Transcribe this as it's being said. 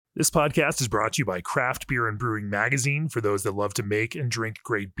This podcast is brought to you by Craft Beer and Brewing Magazine for those that love to make and drink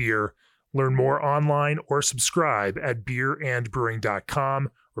great beer. Learn more online or subscribe at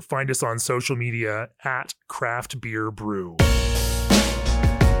beerandbrewing.com or find us on social media at Craft Beer Brew.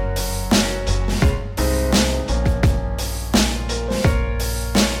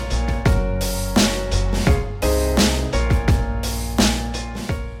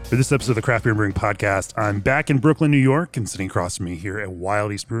 For this episode of the Craft Beer and Brewing Podcast, I'm back in Brooklyn, New York, and sitting across from me here at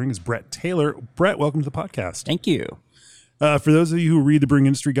Wild East Brewing is Brett Taylor. Brett, welcome to the podcast. Thank you. For those of you who read the Brewing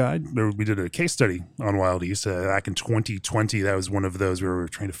Industry Guide, we did a case study on Wild East back in 2020. That was one of those where we were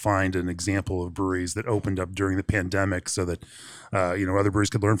trying to find an example of breweries that opened up during the pandemic so that other breweries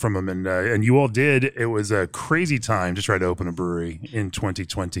could learn from them. And you all did. It was a crazy time to try to open a brewery in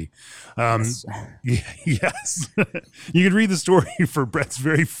 2020. Yes. You could read the story for Brett's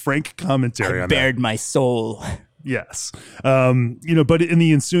very frank commentary on that. I bared my soul. Yes. But in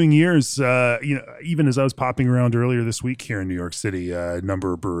the ensuing years, even as I was popping around earlier this week here in New York City, a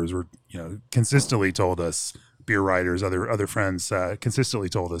number of brewers were, consistently told us, beer writers, other friends, consistently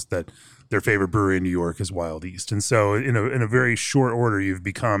told us that their favorite brewery in New York is Wild East. And so in a very short order, you've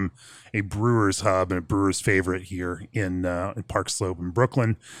become a brewer's hub and a brewer's favorite here in Park Slope in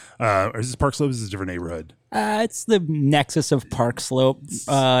Brooklyn. Or is this Park Slope? Is this a different neighborhood? It's the nexus of Park Slope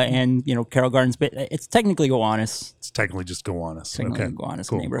and Carroll Gardens, but it's technically Gowanus. It's technically just Gowanus. Okay, Gowanus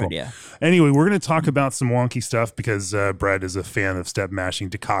cool, neighborhood, cool. Yeah. Anyway, we're going to talk about some wonky stuff because Brett is a fan of step mashing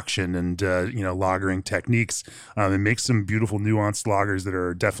decoction and lagering techniques, and makes some beautiful nuanced lagers that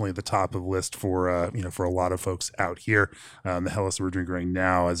are definitely at the top of the list for a lot of folks out here. The Helles we're drinking right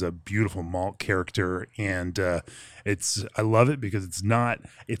now has a beautiful malt character, and I love it because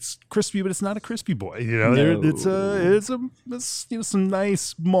it's crispy, but it's not a crispy boy. No. It's some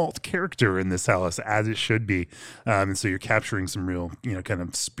nice malt character in this Helles, as it should be. And so you're capturing some real, kind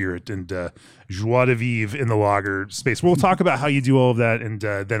of spirit and joie de vivre in the lager space. We'll talk about how you do all of that. And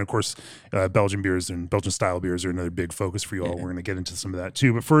then, of course, Belgian beers and Belgian style beers are another big focus for you all. Yeah. We're going to get into some of that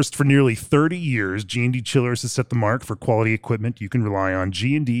too. But first, for nearly 30 years, G&D Chillers has set the mark for quality equipment you can rely on.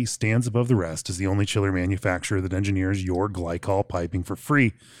 G&D stands above the rest as the only chiller manufacturer that engineers your glycol piping for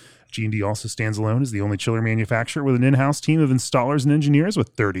free. G&D also stands alone as the only chiller manufacturer with an in-house team of installers and engineers with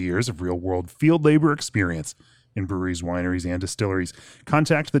 30 years of real-world field labor experience in breweries, wineries, and distilleries.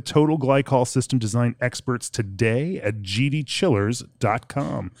 Contact the Total Glycol System Design experts today at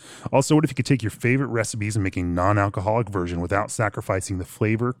gdchillers.com. Also, what if you could take your favorite recipes and make a non-alcoholic version without sacrificing the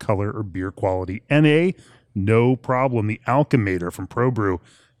flavor, color, or beer quality? NA, no problem. The Alchemator from ProBrew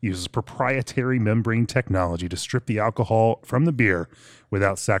uses proprietary membrane technology to strip the alcohol from the beer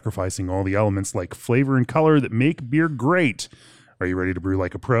without sacrificing all the elements like flavor and color that make beer great. Are you ready to brew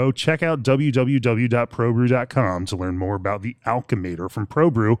like a pro? Check out www.probrew.com to learn more about the Alchemator from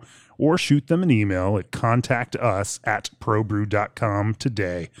ProBrew, or shoot them an email at contactus@probrew.com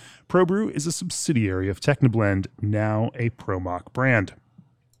today. ProBrew is a subsidiary of Technoblend, now a ProMock brand.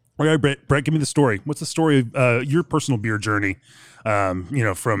 All right, Brett, give me the story. What's the story of your personal beer journey?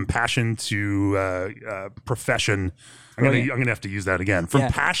 From passion to profession. I'm gonna have to use that again. From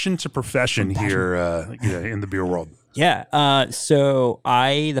passion to profession here in the beer world. Yeah. So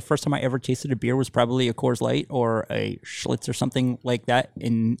the first time I ever tasted a beer was probably a Coors Light or a Schlitz or something like that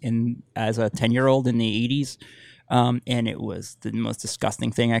in as a 10-year-old in the 80s. And it was the most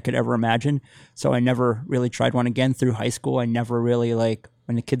disgusting thing I could ever imagine. So I never really tried one again through high school. I never really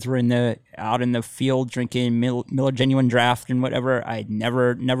when the kids were out in the field drinking Miller Genuine Draft and whatever, I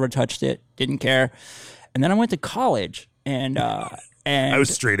never touched it. Didn't care. And then I went to college and I was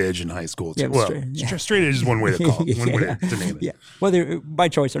straight edge in high school too. Yeah, straight edge is one way to call it. One way to name it. Yeah, whether by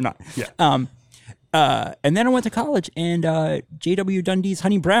choice or not. Yeah. And then I went to college, and J.W. Dundee's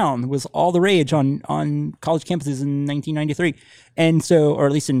Honey Brown was all the rage on college campuses in 1993, and so, or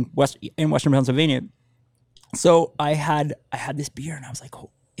at least in Western Pennsylvania. So I had this beer, and I was like,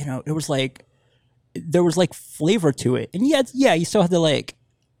 there was flavor to it, and you still had to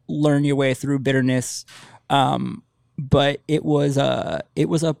learn your way through bitterness, but it was a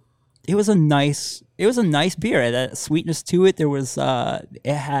nice beer. That sweetness to it. There was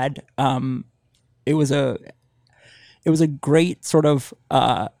it was a great sort of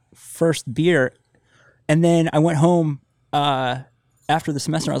first beer, and then I went home after the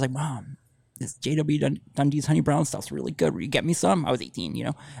semester. I was like, Mom, this J.W. Dundee's Honey Brown stuff's really good. Will you get me some? I was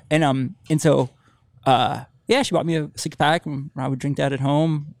 18, and so she bought me a 6-pack, and I would drink that at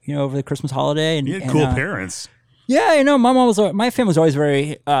home, over the Christmas holiday. And cool parents. Yeah, my family was always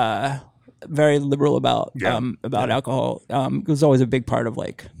very very liberal about alcohol. It was always a big part of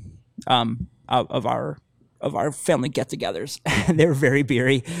our our family get-togethers. They were very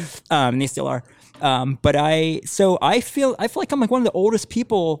beery, and they still are. But I feel like I'm like one of the oldest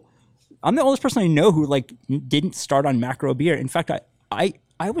people. I'm the oldest person I know who like didn't start on macro beer. In fact, I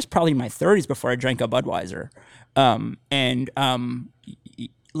was probably in my 30s before I drank a Budweiser,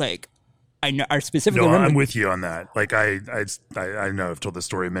 like I know I specifically. No, remember, I'm with you on that. Like I know I've told this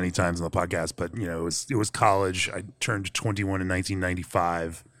story many times on the podcast, but you know, it was college. I turned 21 in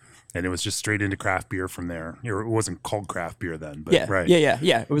 1995, and it was just straight into craft beer from there. It wasn't called craft beer then, but yeah, right, yeah.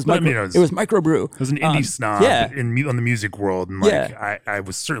 It was But, micro, it was microbrew. It was an indie snob on the music world, and like I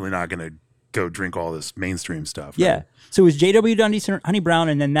was certainly not going to go drink all this mainstream stuff. Right? Yeah. So it was J.W. Dundee Honey Brown,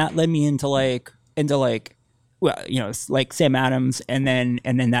 and then that led me into well, you know, it's like Sam Adams, and then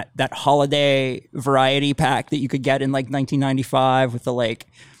that holiday variety pack that you could get in like 1995 with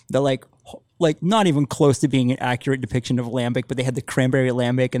the not even close to being an accurate depiction of lambic, but they had the cranberry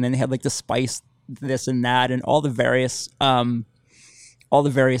lambic, and then they had like the spice this and that, and all the various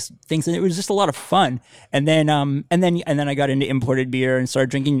things, and it was just a lot of fun. And then I got into imported beer and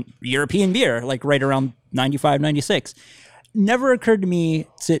started drinking European beer like right around 95, 96. Never occurred to me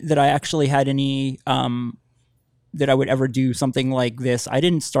that I actually had any that I would ever do something like this. I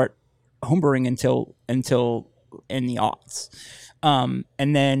didn't start homebrewing until in the aughts, and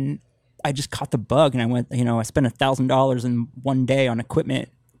then I just caught the bug, and I went. You know, I spent $1,000 in one day on equipment,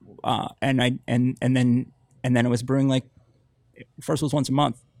 and then I was brewing like first was once a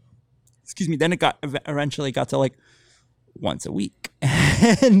month. Excuse me. Then it eventually got to like once a week,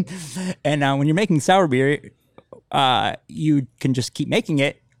 and when you're making sour beer, you can just keep making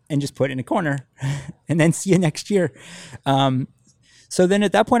it and just put it in a corner and then see you next year. So then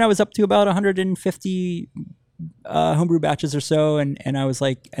at that point I was up to about 150 homebrew batches or so. And I was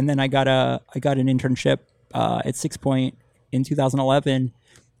like, and then I got an internship at 6 Point in 2011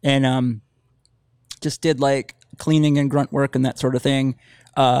 and just did like cleaning and grunt work and that sort of thing.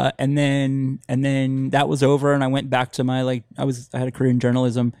 And then that was over and I went back to my, I had a career in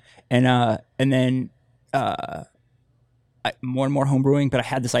journalism and then more and more home brewing, but I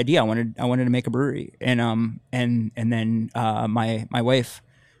had this idea. I wanted to make a brewery, and then my wife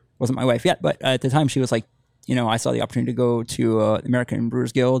wasn't my wife yet, but at the time she was like, you know, I saw the opportunity to go to the American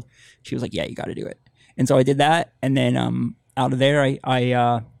Brewers Guild. She was like, yeah, you got to do it, and so I did that, and then out of there,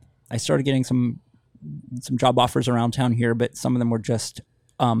 I started getting some job offers around town here, but some of them were just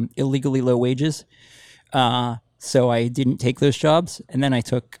illegally low wages. So I didn't take those jobs, and then I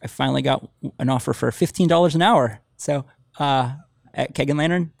finally got an offer for $15 an hour. So at Keg and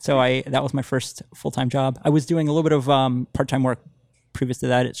Lantern. So that was my first full-time job. I was doing a little bit of part-time work previous to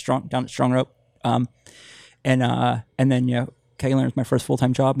that down at Strong Rope. And then, you know, Keg and Lantern was my first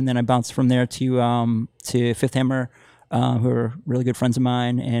full-time job. And then I bounced from there to Fifth Hammer, who are really good friends of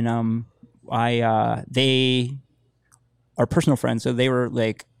mine. And they are personal friends. So they were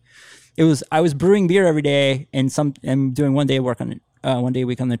like, I was brewing beer every day and doing one day a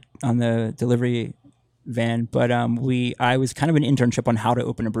week on the delivery van, but I was kind of an internship on how to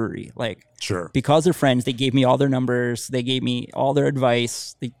open a brewery. Like, sure, because they're friends, they gave me all their numbers, they gave me all their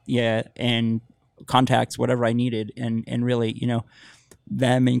advice, and contacts, whatever I needed, and really, you know,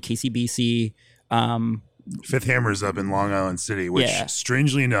 them and KCBC. Fifth Hammer's up in Long Island City, which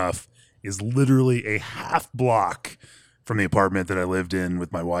strangely enough is literally a half block from the apartment that I lived in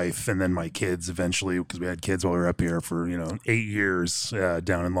with my wife and then my kids eventually, because we had kids while we were up here for 8 years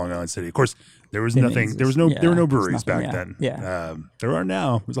down in Long Island City. Of course, there was nothing. There were no breweries back then. Yeah, there are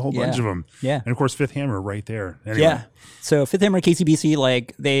now. There's a whole bunch of them. Yeah, and of course Fifth Hammer right there. Anyway. Yeah. So Fifth Hammer, KCBC,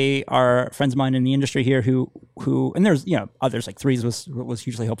 like they are friends of mine in the industry here who and there's others like Threes was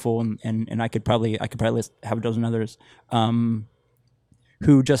hugely helpful and I could probably have a dozen others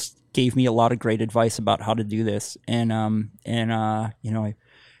who just gave me a lot of great advice about how to do this and I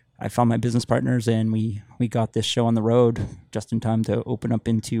found my business partners and we got this show on the road just in time to open up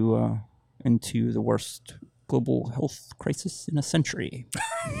into the worst global health crisis in a century,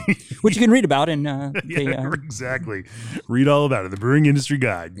 which you can read about in exactly. Read all about it. The Brewing Industry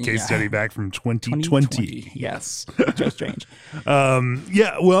Guide, case study back from 2020. Yes, Joe Strange.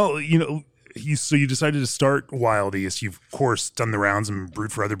 Well, so you decided to start Wild East. You've of course done the rounds and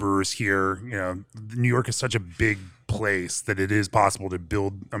brewed for other brewers here. You know, New York is such a big place that it is possible to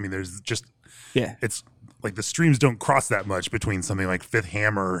build. I mean, there's just it's like the streams don't cross that much between something like Fifth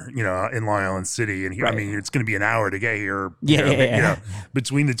Hammer, in Long Island City, and here. Right. I mean, it's going to be an hour to get here. Yeah.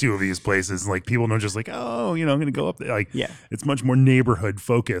 Between the two of these places, like people don't just like, oh, I'm going to go up there. Like, Yeah. it's much more neighborhood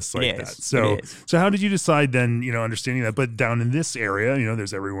focused like that. So, It is. so how did you decide then? Understanding that, but down in this area,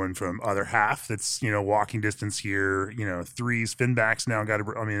 there's everyone from other half that's walking distance here. Threes, Finbacks now got.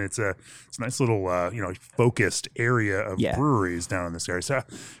 I mean, it's a nice little focused area of breweries down in this area. So,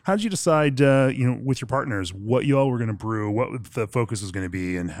 how did you decide? With your partners, what you all were going to brew, what the focus was going to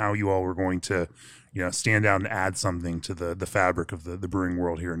be, and how you all were going to, stand out and add something to the fabric of the brewing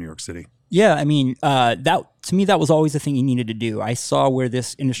world here in New York City. Yeah, I mean, that to me, that was always the thing you needed to do. I saw where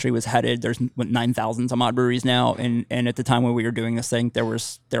this industry was headed. There's 9,000 some odd breweries now, and at the time when we were doing this thing, there were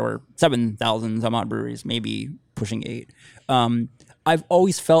 7,000 some odd breweries, maybe pushing 8. I've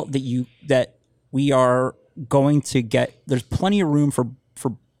always felt that we are going to get. There's plenty of room for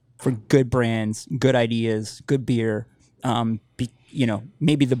good brands, good ideas, good beer.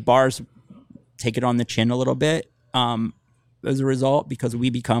 Maybe the bars take it on the chin a little bit as a result because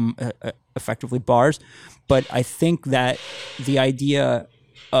we become effectively bars. But I think that the idea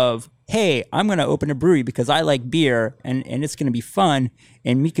of, hey, I'm going to open a brewery because I like beer and it's going to be fun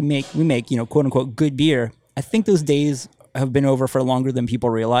and we make quote unquote good beer. I think those days have been over for longer than people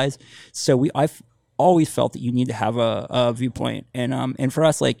realize. So I've always felt that you need to have a viewpoint, and for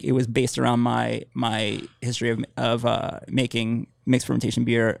us, like, it was based around my history of making mixed fermentation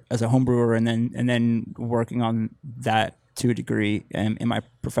beer as a home brewer, and then working on that to a degree in my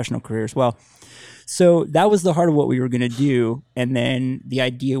professional career as well. So that was the heart of what we were going to do, and then the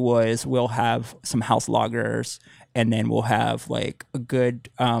idea was we'll have some house lagers, and then we'll have like a good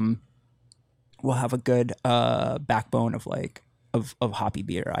backbone of hoppy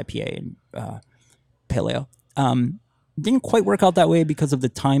beer, IPA and pale ale. Didn't quite work out that way because of the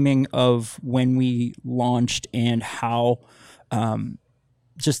timing of when we launched and how we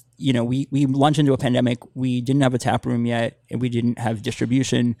launched into a pandemic. We didn't have a tap room yet and we didn't have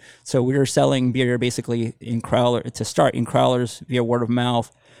distribution. So we were selling beer basically in crowlers via word of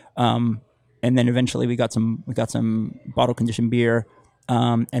mouth. And then eventually we got some bottle conditioned beer.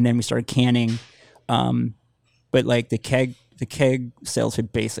 And then we started canning. But like the keg sales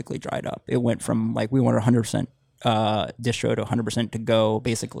had basically dried up. It went from we went 100% distro to 100% to go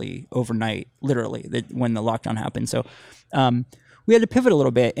basically overnight, literally, when the lockdown happened. So we had to pivot a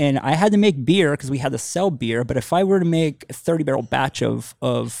little bit, and I had to make beer because we had to sell beer. But if I were to make a 30-barrel batch of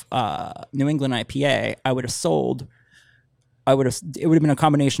New England IPA, it would have been a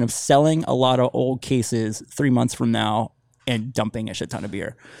combination of selling a lot of old cases 3 months from now and dumping a shit ton of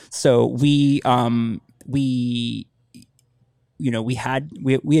beer. So we had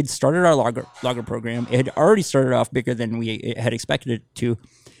started our lager program. It had already started off bigger than we had expected it to.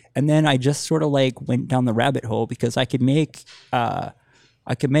 And then I just sort of went down the rabbit hole because I could make a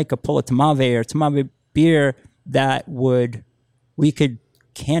Pulla Tamave or Tamave beer we could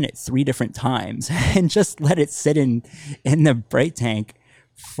can it 3 different times and just let it sit in the bright tank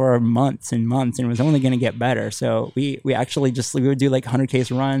for months and months, and it was only going to get better. So we actually we would do 100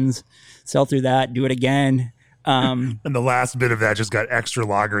 case runs, sell through that, do it again. And the last bit of that just got extra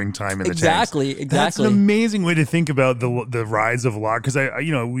lagering time in the tanks. Exactly. That's an amazing way to think about the rise of lager, because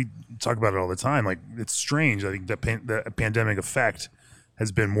we talk about it all the time. Like, it's strange. I think the pandemic effect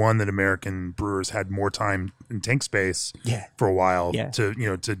has been one that American brewers had more time in tank space for a while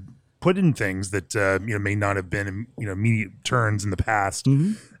to put in things that may not have been immediate turns in the past,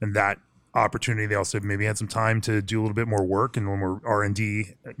 and that opportunity. They also maybe had some time to do a little bit more work and more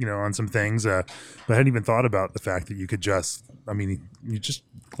R&D, on some things. But I hadn't even thought about the fact that you could you just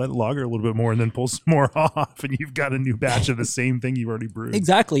let it lager a little bit more and then pull some more off, and you've got a new batch of the same thing you've already brewed.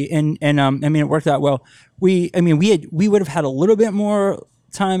 Exactly, and it worked out well. We would have had a little bit more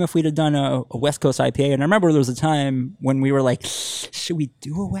time if we'd have done a West Coast IPA. And I remember there was a time when we were like, should we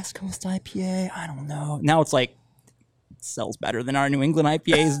do a West Coast IPA? I don't know. Now it's sells better than our New England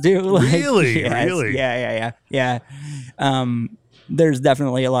IPAs do. Really? Yeah. There's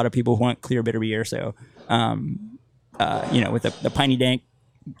definitely a lot of people who want clear bitter beer. So, with the piney dank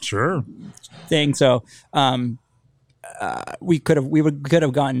thing. So, we could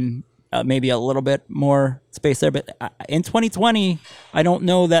have gotten maybe a little bit more space there. But in 2020, I don't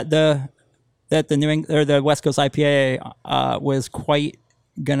know that the New England or the West Coast IPA was quite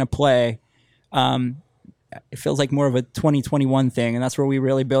gonna play. It feels like more of a 2021 thing, and that's where we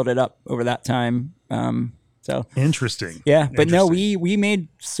really built it up over that time. So interesting. Yeah, but no, we made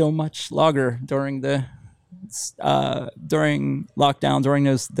so much lager during during lockdown, during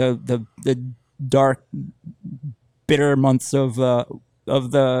those the dark, bitter months of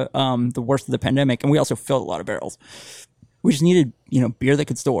the worst of the pandemic, and we also filled a lot of barrels. We just needed beer that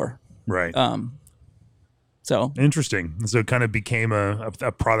could store. Right. So interesting. So it kind of became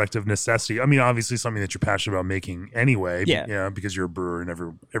a product of necessity. I mean, obviously something that you're passionate about making anyway. Yeah. Because you're a brewer,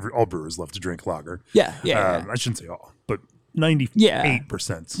 and all brewers love to drink lager. Yeah. I shouldn't say all, but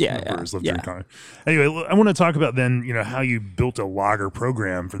 98% of brewers love to drink lager. Anyway, I want to talk about then, how you built a lager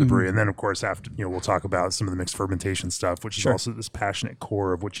program for the brewery, and then of course after we'll talk about some of the mixed fermentation stuff, which is also this passionate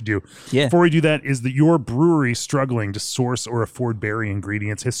core of what you do. Yeah. Before we do that, is that your brewery struggling to source or afford berry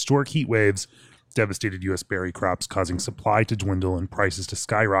ingredients? Historic heat waves devastated U.S. berry crops, causing supply to dwindle and prices to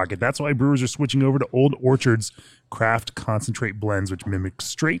skyrocket. That's why brewers are switching over to Old Orchard's craft concentrate blends, which mimic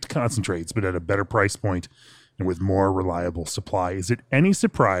straight concentrates, but at a better price point and with more reliable supply. Is it any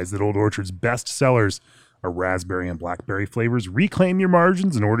surprise that Old Orchard's best sellers are raspberry and blackberry flavors? Reclaim your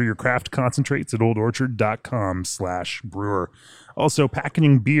margins and order your craft concentrates at oldorchard.com/brewer. Also,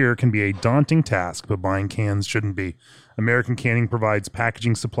 packaging beer can be a daunting task, but buying cans shouldn't be. American Canning provides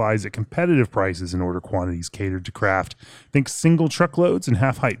packaging supplies at competitive prices in order quantities catered to craft. Think single truckloads and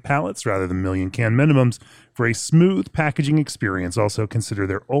half-height pallets rather than million-can minimums for a smooth packaging experience. Also, consider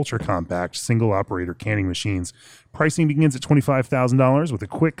their ultra-compact single-operator canning machines. Pricing begins at $25,000 with a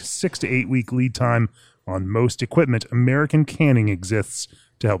quick 6 to 8 week lead time on most equipment. American Canning exists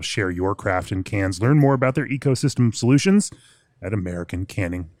to help share your craft in cans. Learn more about their ecosystem solutions at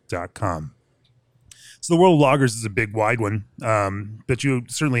americancanning.com. So the world of lagers is a big, wide one, but you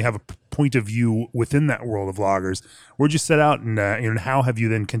certainly have a point of view within that world of lagers. Where'd you set out, and how have you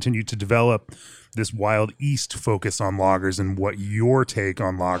then continued to develop this Wild East focus on lagers, and what your take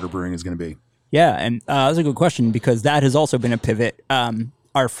on lager brewing is going to be? Yeah, and that's a good question, because that has also been a pivot.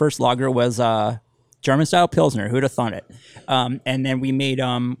 Our first lager was German-style Pilsner. Who'd have thought it? And then we made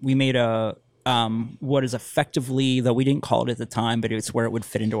a what is effectively, though we didn't call it at the time, but it's where it would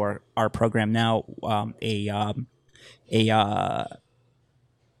fit into our program now,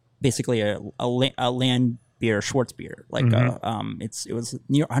 basically a land beer, Schwartz beer, like it was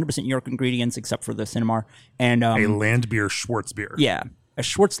 100% New York ingredients except for the Cinnabar, and a land beer Schwartz beer. Yeah, a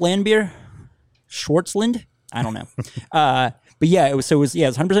Schwartz land beer, Schwartzland. I don't know, but yeah, it was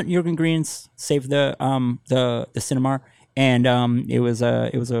 100% New York ingredients, save the Cinnabar, and it was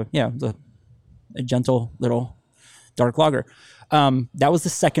a gentle little dark lager. That was the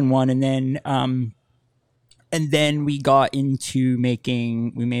second one, and then we got into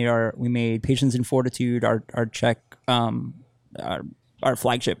making. We made Patience and Fortitude, our Czech, our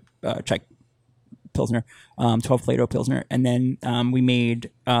flagship Czech Pilsner, 12 Plato Pilsner, and then we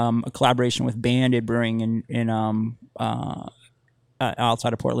made a collaboration with Banded Brewing in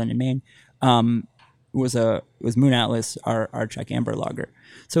outside of Portland in Maine. It was Moon Atlas, our Czech amber lager.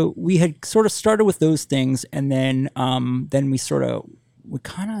 So we had sort of started with those things, and then we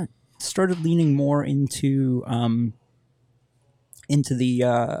kind of started leaning more into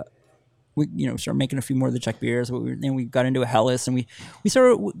the we started making a few more of the Czech beers. Then we got into a Helles, and we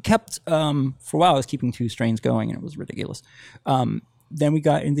sort of kept for a while. I was keeping two strains going, and it was ridiculous. Then we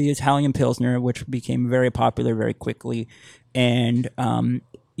got into the Italian Pilsner, which became very popular very quickly, and now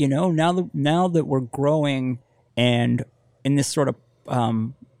that we're growing and in this sort of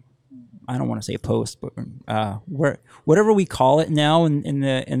I don't want to say post, but whatever we call it now in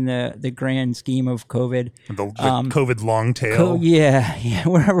the grand scheme of COVID, the COVID long tail.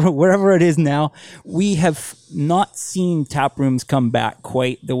 wherever it is now, we have not seen tap rooms come back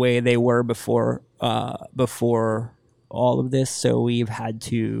quite the way they were before all of this. So we've had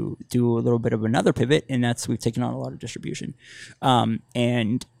to do a little bit of another pivot, and that's we've taken on a lot of distribution,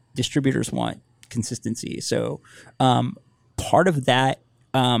 and distributors want consistency. So part of that.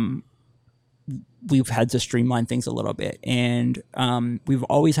 We've had to streamline things a little bit, and we've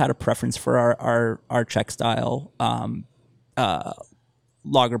always had a preference for our Czech style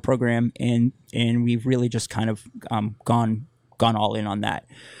lager program, and we've really just kind of gone all in on that.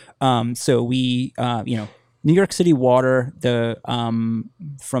 So we New York City water, from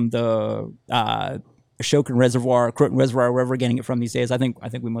the Ashokan Reservoir, Croton Reservoir, wherever we're getting it from these days. I think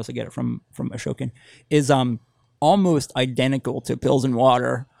we mostly get it from Ashokan, is almost identical to Pilsen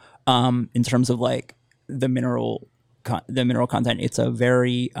water. In terms of like the mineral content, it's a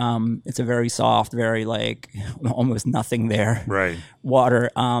very soft, very like almost nothing there. Right. Water,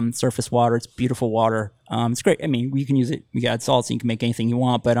 surface water. It's beautiful water. It's great. I mean, you can use it. You got salts, and you can make anything you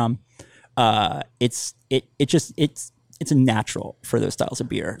want. But it's a natural for those styles of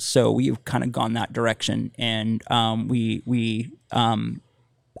beer. So we've kind of gone that direction, and we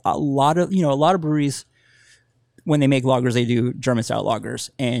a lot of breweries, when they make lagers, they do German style lagers.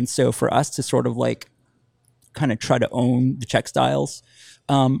 And so for us to sort of like kind of try to own the Czech styles.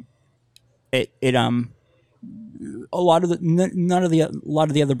 A lot of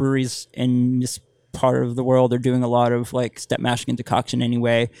the other breweries in this part of the world are doing a lot of like step mashing and decoction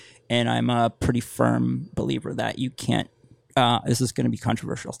anyway, and I'm a pretty firm believer that you can't. This is going to be a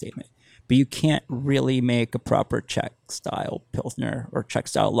controversial statement, but you can't really make a proper Czech style pilsner or Czech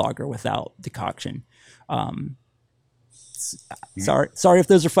style lager without decoction. Sorry if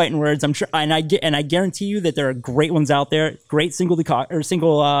those are fighting words. I'm sure, and I guarantee you that there are great ones out there, great single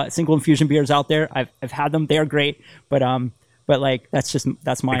infusion beers out there. I've had them; they are great. But like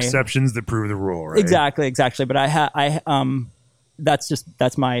that's my exceptions that prove the rule, right? Exactly. But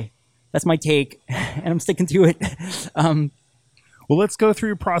that's my take, and I'm sticking to it. Well, let's go through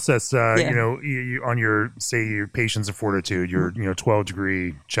your process. You on your patience and fortitude, your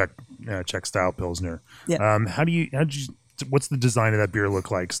 12-degree Czech style pilsner. Yeah. What's the design of that beer look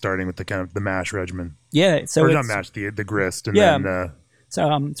like? Starting with the kind of the mash regimen. Yeah. So or not mash, the grist, and then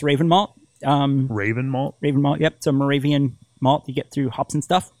it's Raven malt. Raven malt. Raven malt. Yep. So Moravian malt you get through hops and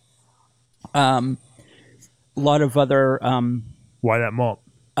stuff. A lot of other. Why that malt?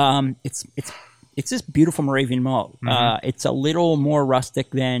 It's this beautiful Moravian malt. Mm-hmm. It's a little more rustic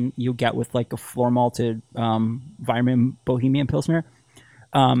than you get with like a floor malted Weyermann Bohemian Pilsner.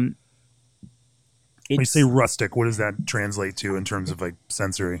 When you say rustic, what does that translate to in terms of like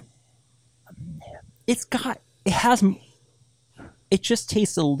sensory? It just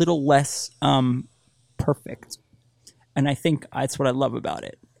tastes a little less perfect. And I think that's what I love about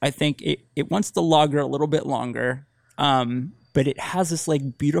it. I think it wants to lager a little bit longer. But it has this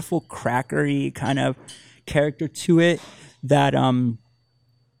like beautiful crackery kind of character to it that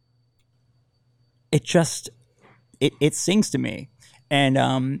it sings to me, and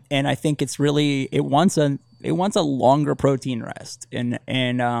I think it's really it wants a longer protein rest, and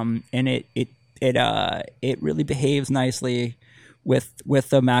it really behaves nicely with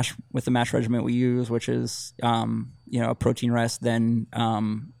the mash regimen we use, which is a protein rest, then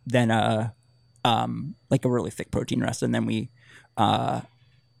like a really thick protein rest, and then we had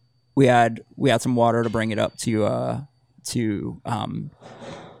some water to bring it up to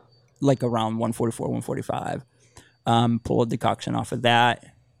like around 144, 145. Pull a decoction off of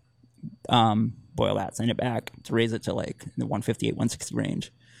that, boil that, send it back to raise it to like the 158, 160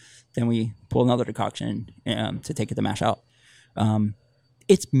 range. Then we pull another decoction to take it to mash out.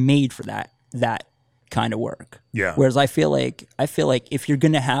 It's made for that kind of work. Yeah. Whereas I feel like if you're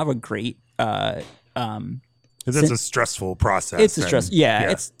gonna have a great that's a stressful process. It's a stress.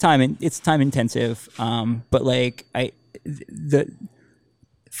 Yeah, it's time intensive. But like the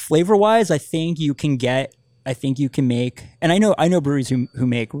flavor wise, I think you can make, and I know breweries who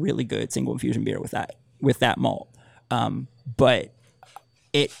make really good single infusion beer with that malt. But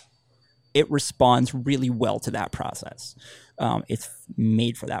it responds really well to that process. It's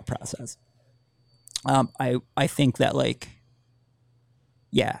made for that process. I think that like,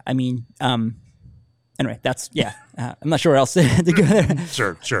 yeah, I mean, anyway, that's I'm not sure where else to go there.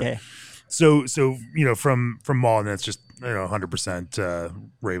 Sure. Yeah. So from malt, and that's just 100%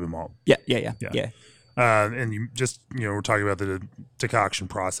 Raven malt. Yeah. And you just we're talking about the decoction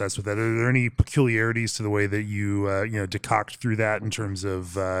process with that. Are there any peculiarities to the way that you decoct through that in terms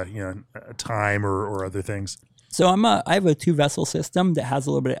of time or other things? So I have a 2-vessel system that has a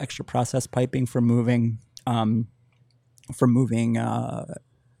little bit of extra process piping for moving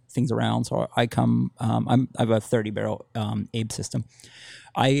things around. So I have a 30-barrel Abe system.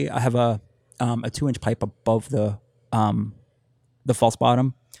 I have a 2-inch pipe above the false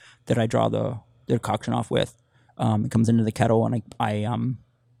bottom that I draw the decoction off with. It comes into the kettle, and I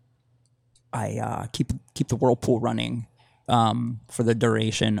keep the whirlpool running for the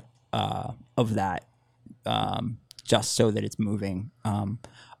duration of that, just so that it's moving.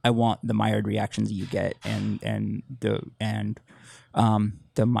 I want the Maillard reactions that you get, and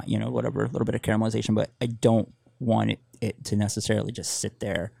whatever, a little bit of caramelization, but I don't want it to necessarily just sit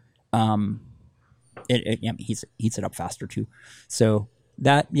there. It heats it up faster too. So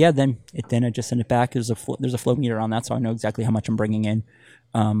that, then I just send it back. There's a flow meter on that, so I know exactly how much I'm bringing in.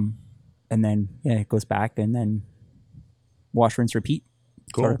 And then it goes back, and then wash, rinse, repeat.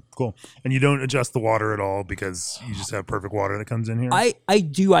 Cool. And you don't adjust the water at all because you just have perfect water that comes in here? I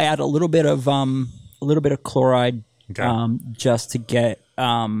do. I add a little bit of chloride, just to get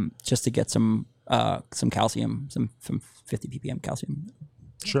some calcium, some 50 ppm calcium.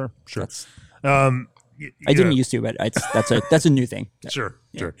 Sure. I didn't used to, but that's a new thing. Sure.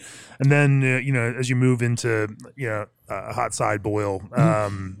 And then as you move into a hot side boil,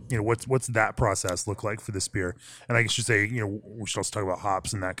 what's that process look like for this beer? And I should say we should also talk about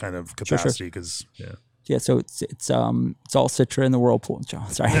hops and that kind of capacity because Yeah, so it's all Citra in the whirlpool.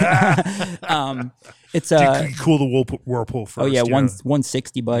 Sorry, it's You cool the whirlpool first. oh yeah, you know?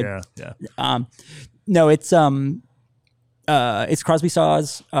 160, bud. Yeah. No, it's Crosby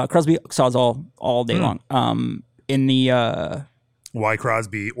saws. Crosby saws all day long. In the Y.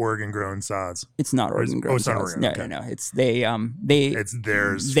 Crosby, Oregon grown sods. it's not Oregon grown it's not saws. Oregon, No, okay. no. It's they It's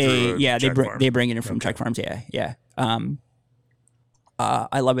theirs. they through yeah they Czech bring farm. they bring it in from Czech farms. Yeah.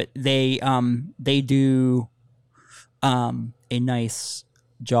 I love it. They do a nice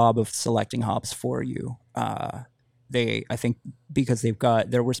job of selecting hops for you. I think because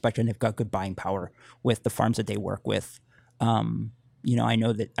they're respected and they've got good buying power with the farms that they work with. I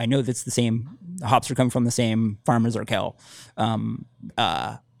know that it's the same hops are coming from the same farm as Urquell.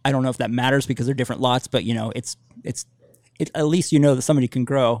 I don't know if that matters because they're different lots, but it's at least that somebody can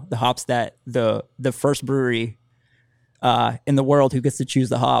grow the hops that the first brewery in the world who gets to choose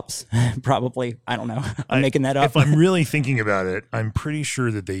the hops. Probably, I don't know. I'm making that up. If I'm really thinking about it, I'm pretty sure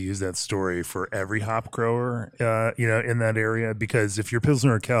that they use that story for every hop grower, in that area. Because if you're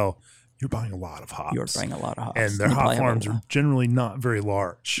Pilsner Urquell, you're buying a lot of hops. You're buying a lot of hops, and their hop farms are generally not very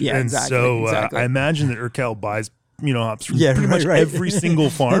large. Yeah, and exactly, so exactly. I imagine that Urquell buys hops from Yeah, pretty much right. every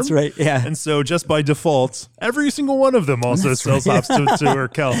single farm. That's right. Yeah. And so just by default, every single one of them also sells hops to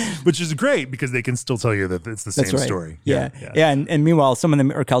Urquell, which is great because they can still tell you that it's the same story. Yeah. And meanwhile, some of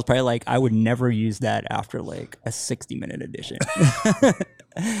them Urquell's probably like, I would never use that after like a 60-minute edition.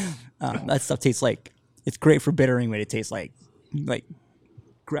 That stuff tastes like, it's great for bittering, but it tastes like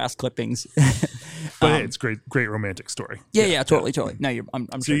grass clippings. But it's great romantic story. Yeah, totally. No, I'm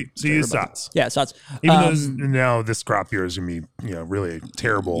So sure. you use sods. Yeah, sods. Even though now this crop year is going to be, really a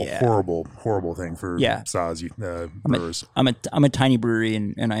terrible, Yeah. horrible thing for Yeah. sods brewers. I'm a tiny brewery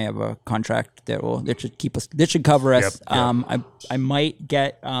and I have a contract that should cover us. Yep. I might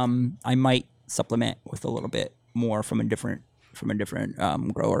get I might supplement with a little bit more from a different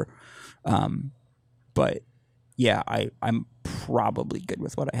grower. But yeah, I'm probably good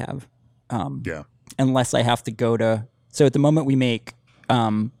with what I have. Unless I have to go to. So at the moment we make,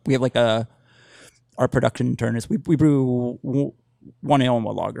 we have like our production turn is we brew one ale and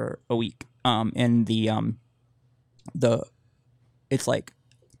one lager a week. And it's like,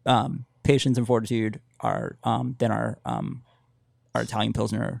 Patience and Fortitude are, then our Italian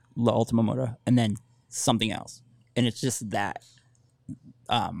Pilsner, La Ultima Moda, and then something else. And it's just that,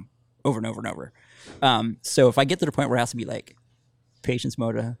 over and over and over. So if I get to the point where it has to be like Patience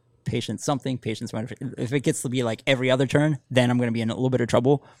Moda, Patience something, Patience Moda, if it gets to be like every other turn, then I'm going to be in a little bit of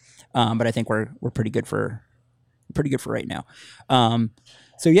trouble. But I think we're pretty good for right now.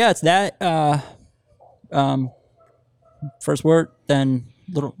 So yeah, it's that first wort, then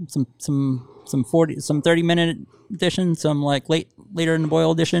some 30-minute edition, some like later in the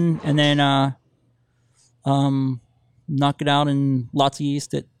boil edition, and then knock it out in lots of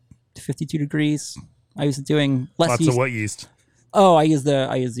yeast at 52 degrees. I was doing less Lots yeast. of what yeast? Oh, I use the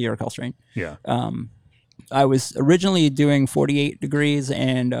Urquell strain. Yeah. I was originally doing 48 degrees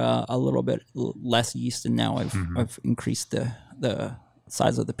and a little bit less yeast, and now I've increased the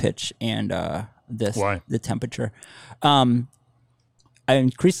size of the pitch and the temperature. I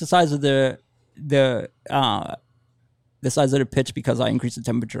increased the size of the size of the pitch because I increased the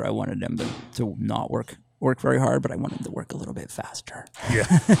temperature. I wanted them to not work very hard, but I wanted them to work a little bit faster.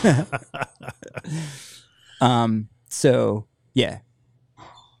 Yeah. So yeah.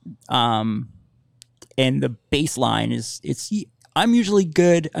 And the baseline is I'm usually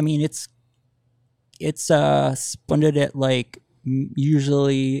good. I mean, it's splendid at like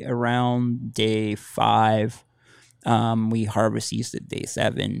usually around day 5. We harvest yeast at day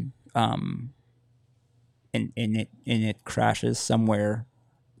 7. And it crashes somewhere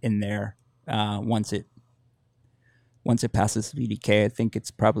in there. Once it passes VDK, I think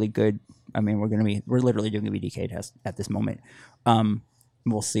it's probably good. I mean, we're literally doing a VDK test at this moment.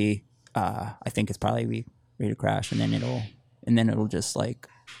 We'll see. I think it's probably ready to crash, and then it'll just like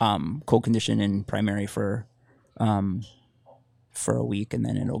cold condition in primary for a week, and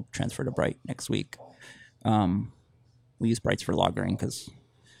then it'll transfer to bright next week. We use brights for lagering because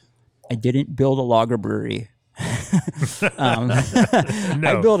I didn't build a lager brewery. No,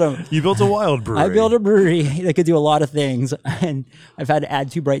 you built a wild brewery. I built a brewery that could do a lot of things, and I've had to add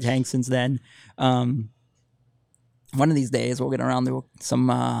 2 bright tanks since then. One of these days we'll get around to some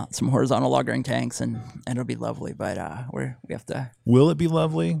horizontal lagering tanks, and it'll be lovely. But we have to. Will it be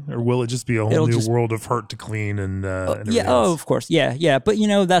lovely, or will it just be a whole new world of hurt to clean and yeah, else? of course, yeah. But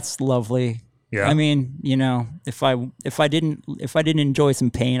that's lovely. Yeah. I mean, you know, if I didn't enjoy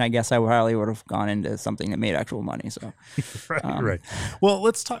some pain, I guess I probably would have gone into something that made actual money. So Right. Well,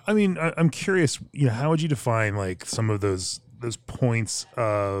 let's talk. I mean, I'm curious. You know, how would you define like some of those points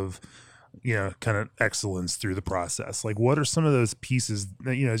of, you know, kind of excellence through the process? Like, what are some of those pieces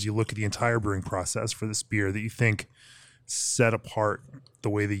that, you know, as you look at the entire brewing process for this beer, that you think set apart the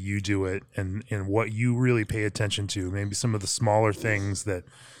way that you do it, and what you really pay attention to? Maybe some of the smaller things that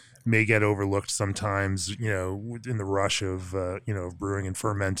may get overlooked sometimes, you know, in the rush of, you know, brewing and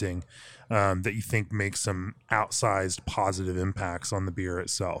fermenting, that you think make some outsized positive impacts on the beer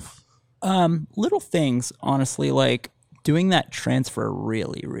itself. little things, honestly, like doing that transfer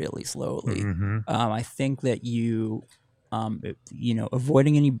really, really slowly. I think that you know,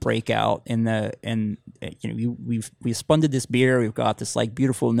 avoiding any breakout in the, and you know, we've spunded this beer. We've got this like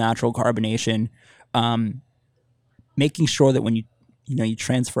beautiful natural carbonation. Making sure that when you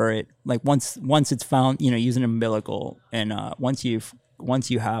transfer it, like once it's found, you know, using an umbilical, and once you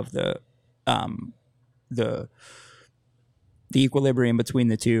have the equilibrium between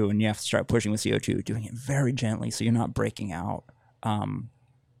the two, and you have to start pushing with CO2, doing it very gently so you're not breaking out.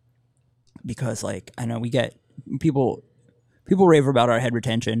 Because like I know we get people rave about our head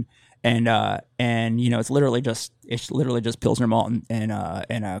retention, and you know, it's literally just Pilsner malt and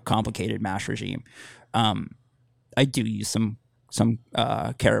a complicated mash regime. I do use some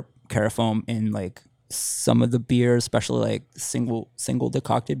carafoam in like some of the beers, especially like single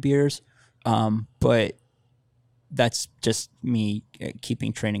decocted beers. But that's just me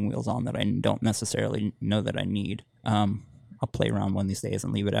keeping training wheels on that I don't necessarily know that I need. I'll play around one of these days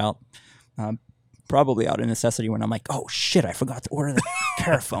and leave it out. Probably out of necessity when I'm like, oh shit, I forgot to order the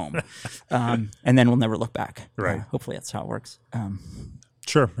carafoam. And then we'll never look back. Right. Hopefully that's how it works.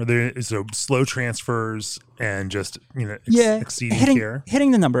 Sure. Are there so slow transfers and just, you know, exceeding care?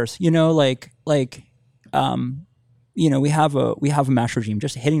 Hitting the numbers, you know, like you know, we have a mash regime,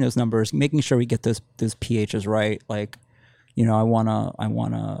 just hitting those numbers, making sure we get those pHs right. Like, you know, I want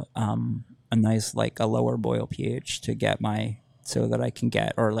a nice, like a lower boil pH to get so that I can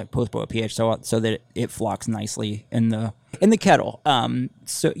get, or like post boil pH, so that it flocks nicely in the kettle.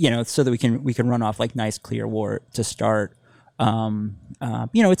 So, you know, so that we can run off like nice clear wort to start. You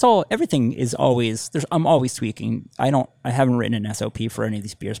know, everything is always I'm always tweaking. I haven't written an SOP for any of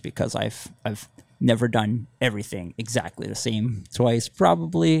these beers because I've never done everything exactly the same twice,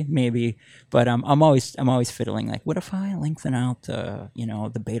 probably, maybe, but I'm always fiddling, like, what if I lengthen out you know,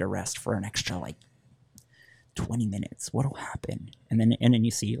 the beta rest for an extra like 20 minutes? What'll happen? And then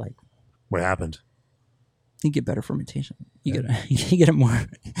you see like What happened? you get better fermentation. You get a more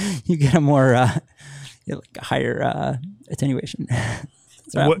like a higher attenuation.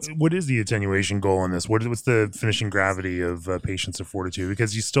 What is the attenuation goal on this? What's the finishing gravity of Patience of Fortitude?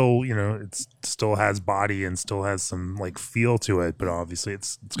 Because you still, you know, it still has body and still has some like feel to it, but obviously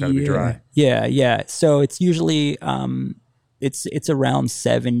it's got to be dry. Yeah. So it's usually it's around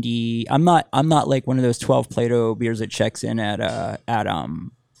 70. I'm not like one of those 12 Plato beers that checks in at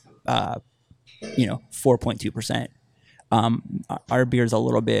you know, 4.2%. Our beer is a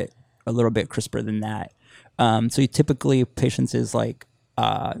little bit crisper than that. So typically Patience is like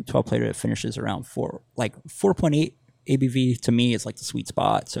 12 Plato that finishes around 4.8 ABV. To me is like the sweet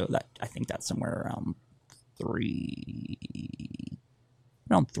spot. So that I think that's somewhere around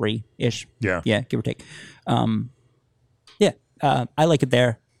 3-ish. Yeah, give or take. I like it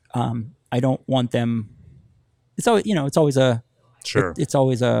there. I don't want them. It's always, you know, it's always a It's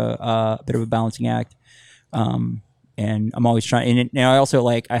always a bit of a balancing act. And I'm always trying. And I also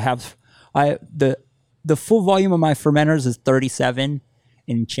like the full volume of my fermenters is 37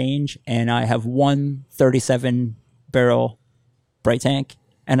 and change, and I have one 37 barrel bright tank,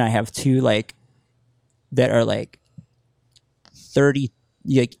 and I have two like that are like 30.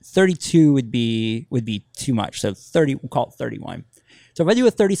 Like 32 would be too much. So 30, we'll call it 31. So if I do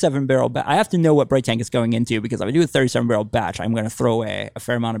a 37 barrel I have to know what bright tank is going into, because if I do a 37 barrel batch, I'm going to throw away a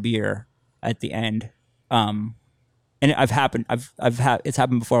fair amount of beer at the end. And it's happened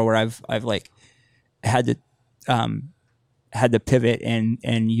before where I've like had to pivot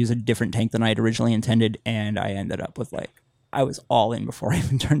and use a different tank than I had originally intended, and I ended up with like, I was all in before I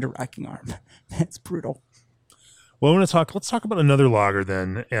even turned to racking arm. It's brutal. Well, let's talk about another lager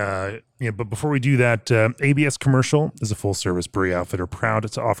then. But before we do that, ABS Commercial is a full-service brewery outfitter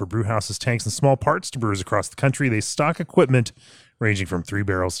proud to offer brew houses, tanks, and small parts to brewers across the country. They stock equipment ranging from 3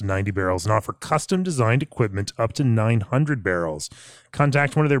 barrels to 90 barrels and offer custom-designed equipment up to 900 barrels.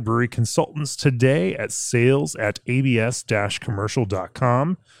 Contact one of their brewery consultants today at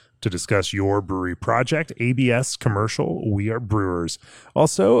sales@abs-commercial.com. to discuss your brewery project. ABS Commercial, we are brewers.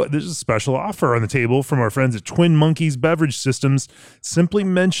 Also, there's a special offer on the table from our friends at Twin Monkeys Beverage Systems. Simply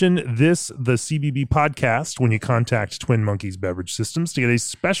mention the CBB podcast, when you contact Twin Monkeys Beverage Systems to get a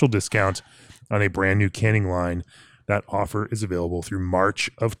special discount on a brand new canning line. That offer is available through March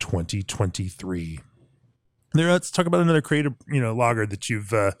of 2023. Let's talk about another creative, lager that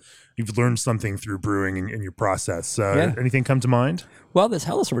you've learned something through brewing in your process. Anything come to mind? Well, this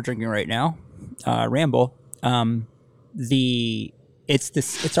Helles we're drinking right now, Ramble. It's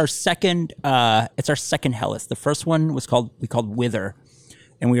our second Helles. The first one we called Wither,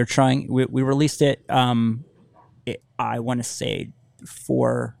 and we released it. I want to say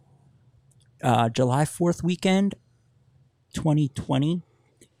for July 4th weekend, 2020,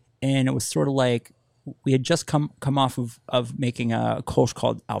 and it was sort of like we had just come off of making a Kolsch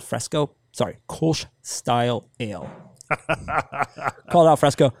called Alfresco. Sorry, Kolsch style ale called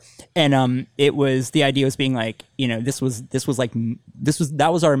Alfresco, and it was, the idea was being like, that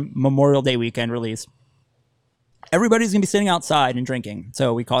was our Memorial Day weekend release. Everybody's gonna be sitting outside and drinking,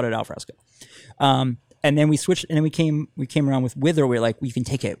 so we called it Alfresco. And then we switched, and then we came around with Wither. We were like, you can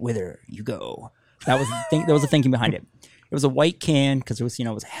take it, Wither, you go. That was the thinking behind it. It was a white can because it was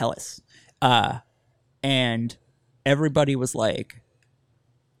Helles. And everybody was like,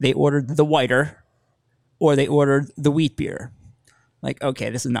 they ordered the whiter or they ordered the wheat beer. Like,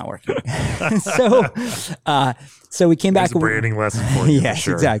 okay, this is not working. So we came back. There's a branding lesson for you. Yes,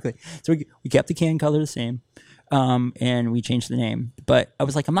 sure. Exactly. So we kept the can color the same, and we changed the name. But I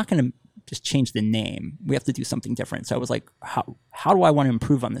was like, I'm not going to just change the name. We have to do something different. So I was like, how do I want to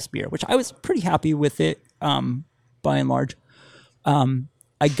improve on this beer? Which I was pretty happy with it, by and large.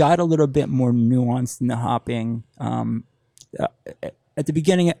 I got a little bit more nuanced in the hopping. At the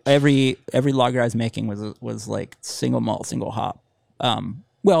beginning, every lager I was making was like single malt, single hop.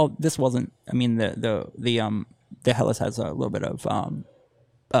 Well, this wasn't. I mean, the Helles has a little bit of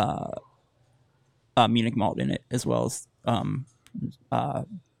Munich malt in it, as well as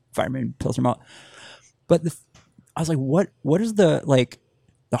Fireman Pilsner malt. But I was like, what is the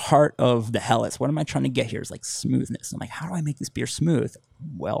heart of the Helles? What am I trying to get here? Is like smoothness. I'm like, how do I make this beer smooth?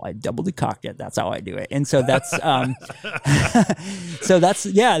 Well, I double decocked it. That's how I do it. And so that's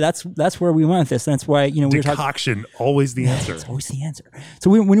that's where we went with this. And that's why, we were decoction, always the answer. It's always the answer. So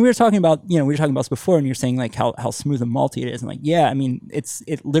when we were talking about, we were talking about this before, and you're saying like how smooth and malty it is. I'm like, yeah, I mean,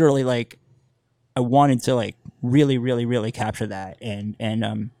 it literally, like, I wanted to like really, really, really capture that. And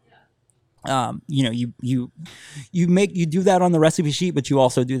you do that on the recipe sheet, but you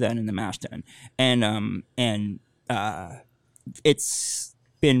also do that in the mash tun. And it's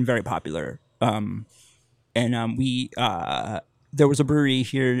been very popular. There was a brewery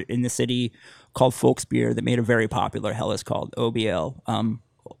here in the city called Folksbier that made a very popular Helles called OBL,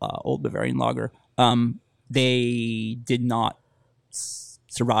 Old Bavarian Lager. They did not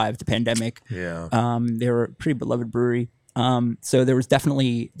survive the pandemic. Yeah. They were a pretty beloved brewery. So there was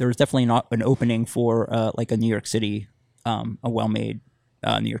definitely not an opening for like a New York City, a well-made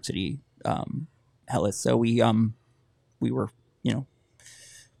New York City Helles. So we were,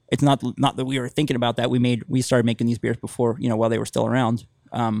 it's not that we were thinking about that. We started making these beers before, while they were still around.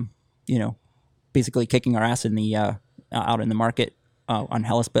 Basically kicking our ass in the out in the market on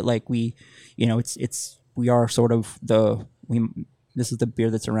Helles. But like we are sort of this is the beer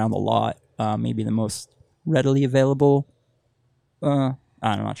that's around a lot. Maybe the most readily available. I'm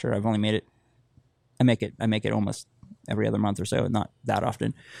not sure. I've only made it. I make it almost every other month or so, not that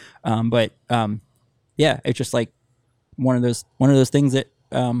often. Yeah, it's just like one of those things that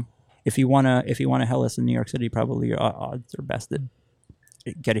if you want to Helles in New York City, probably your odds are best that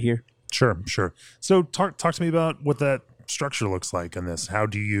get it here. Sure. So talk to me about what that structure looks like on this. How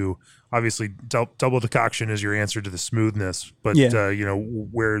do you, obviously double decoction is your answer to the smoothness, but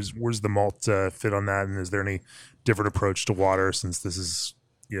where's the malt fit on that, and is there any different approach to water, since this is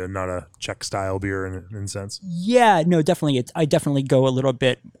not a Czech style beer in a sense? Yeah, no, definitely. I definitely go a little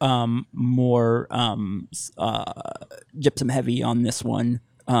bit more gypsum heavy on this one,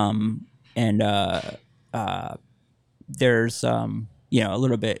 and there's a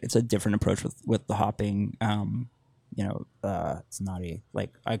little bit. It's a different approach with the hopping. It's not a,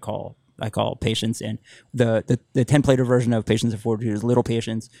 like I call Patience, and the 10-plater version of Patience and Fortitude is Little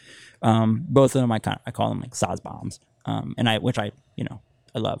Patience. Both of them I call them like Saz bombs. And I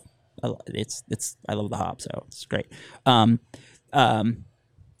love. I love the hop, so it's great.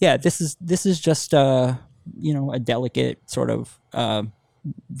 This is just a delicate sort of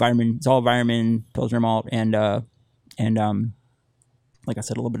Weyermann. It's all Weyermann Pilsner malt, and like I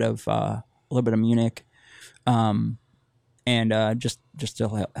said, a little bit of Munich. and just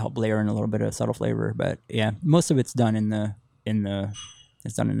to help layer in a little bit of subtle flavor. But yeah, most of it's done in the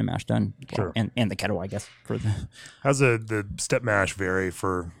it's done in the mash tun, Sure. and the kettle, I guess. For the How's the step mash vary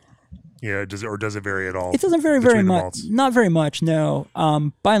for? Yeah, does it vary at all? It doesn't vary very much. Not very much, no.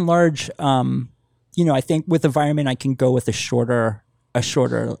 By and large, I think with environment, I can go with a shorter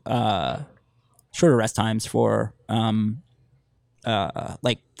rest times for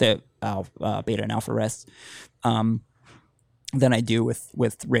like the beta and alpha rests than I do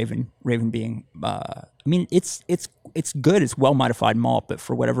with Raven. Raven being, I mean, it's good. It's well modified malt, but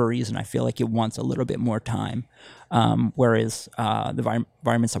for whatever reason, I feel like it wants a little bit more time. Whereas the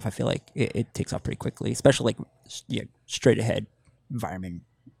environment stuff, I feel like it takes off pretty quickly, especially like straight ahead environment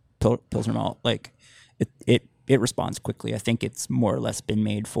Pilsner malt. Like it responds quickly. I think it's more or less been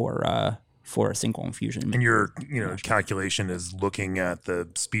made for a single infusion. And your calculation is looking at the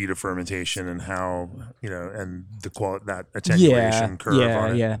speed of fermentation and how and the quality, that attenuation curve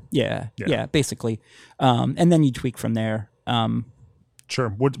on it. Yeah, basically. And then you tweak from there. Sure.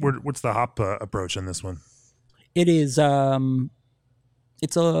 What's the hop approach on this one? It is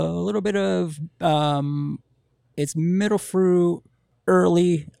it's a little bit of it's middle fruit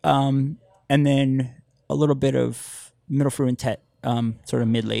early, and then a little bit of middle fruit and tet, sort of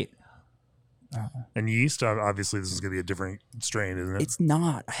mid late. And yeast, obviously, this is going to be a different strain, isn't it? It's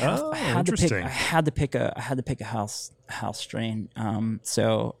not. I had to pick a house strain.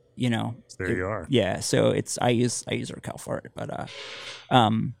 So there you are. Yeah. So I use Urquell for it, but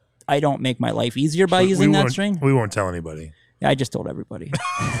I don't make my life easier by using that strain. We won't tell anybody. Yeah, I just told everybody.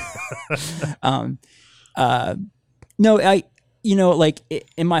 No, like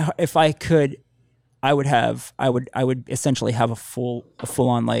if I could, I would essentially have a full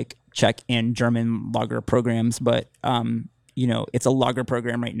on like Czech and German lager programs, but it's a lager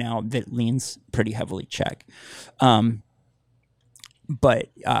program right now that leans pretty heavily Czech. But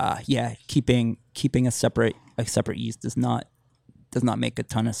keeping a separate yeast does not make a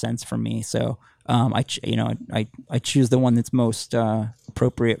ton of sense for me. So I choose the one that's most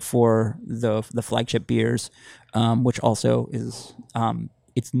appropriate for the flagship beers, which also is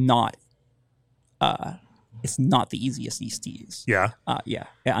it's not the easiest yeast to use. Yeah. Yeah.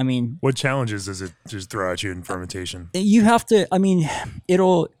 I mean, what challenges does it just throw at you in fermentation? You have to. I mean,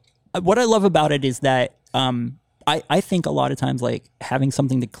 what I love about it is that I think a lot of times like having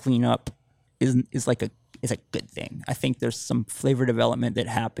something to clean up is a good thing. I think there's some flavor development that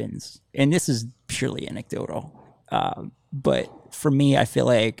happens, and this is purely anecdotal. But for me, I feel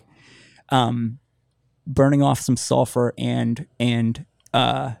like burning off some sulfur and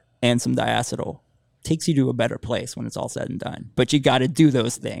some diacetyl takes you to a better place when it's all said and done. But you got to do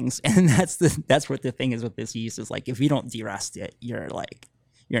those things, and that's what the thing is with this yeast is like if you don't derest it, you're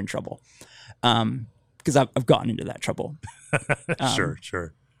in trouble. Because I've gotten into that trouble.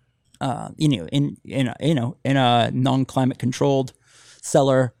 Sure. In a non-climate controlled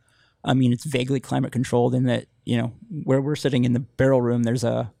cellar, I mean it's vaguely climate controlled in that where we're sitting in the barrel room, there's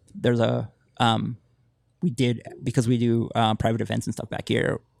a we did, because we do private events and stuff back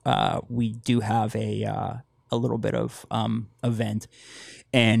here. We do have a little bit of event,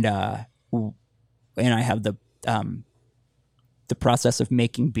 and I have the process of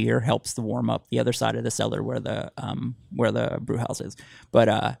making beer helps to warm up the other side of the cellar where the brew house is.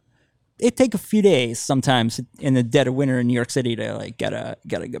 But it take a few days sometimes in the dead of winter in New York City to like get a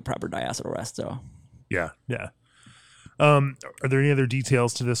good proper diacetyl rest. So yeah. Are there any other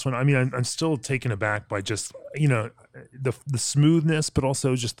details to this one? I mean, I'm still taken aback by just the smoothness, but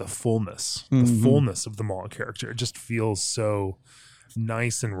also just the fullness, the fullness of the malt character. It just feels so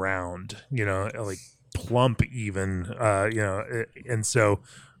nice and round, like plump even, and so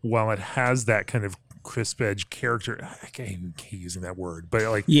while it has that kind of crisp edge character, I can't even keep using that word, but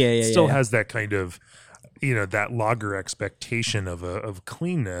like still has that kind of that lager expectation of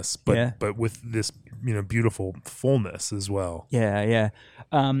cleanness, but with this beautiful fullness as well. The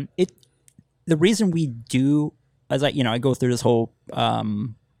reason we do, as I go through this whole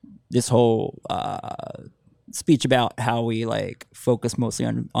speech about how we like focus mostly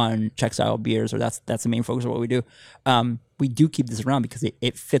on Czech style beers, or that's the main focus of what we do. We do keep this around because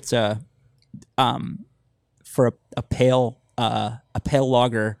it fits for a pale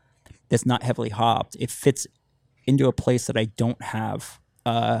lager that's not heavily hopped. It fits into a place that I don't have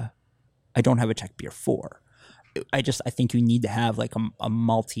a Czech beer for. I think you need to have like a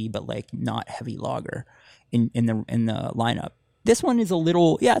malty but like not heavy lager in the lineup. This one is a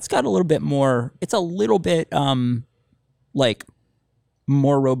little, it's got a little bit more. It's a little bit like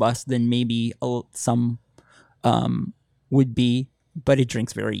more robust than maybe some would be, but it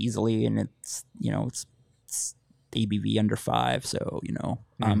drinks very easily, and it's ABV under 5. So, you know,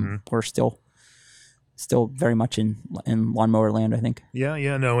 we're still very much in lawnmower land, I think.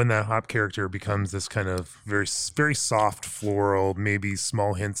 Yeah, no, and that hop character becomes this kind of very, very soft floral, maybe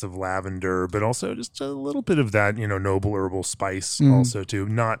small hints of lavender, but also just a little bit of that, you know, noble herbal spice also too.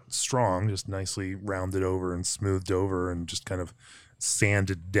 Not strong, just nicely rounded over and smoothed over and just kind of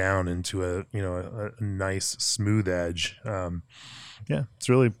sanded down into a, you know, a nice smooth edge. Yeah, it's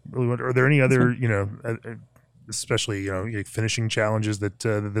really, really wonderful. Are there any other, you know, especially, you know, finishing challenges that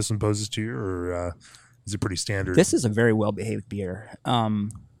this one poses to you, or is it pretty standard? This is a very well behaved beer.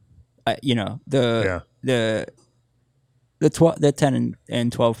 You know, the 10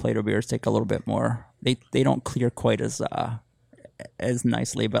 and 12 Plato beers take a little bit more. They don't clear quite as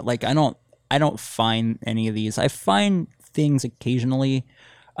nicely, but like I don't find any of these. I find things occasionally,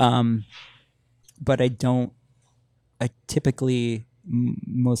 but I typically,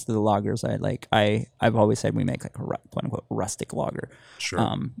 most of the lagers I've always said we make like a quote unquote rustic lager, Sure.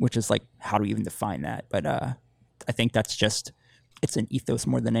 Which is like, how do we even define that? But I think that's just, it's an ethos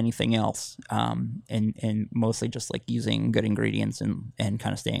more than anything else, and mostly just like using good ingredients and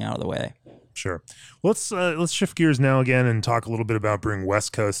kind of staying out of the way. Sure. Let's shift gears now again and talk a little bit about brewing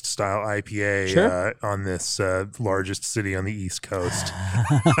West Coast style IPA on this largest city on the East Coast.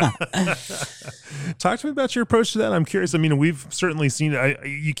 Talk to me about your approach to that. I'm curious. I mean, we've certainly seen.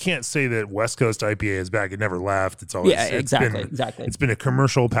 You can't say that West Coast IPA is back. It never left. It's always exactly. It's been a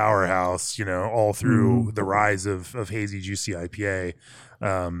commercial powerhouse, you know, all through the rise of hazy, juicy IPA.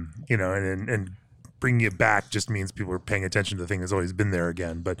 You know, and bringing it back just means people are paying attention to the thing that's always been there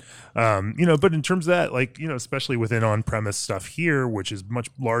again. But, you know, but in terms of that, like, you know, especially within on-premise stuff here, which is much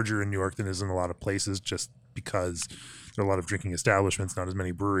larger in New York than is in a lot of places, just because there are a lot of drinking establishments, not as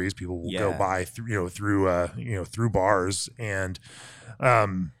many breweries. People will go by through bars, and,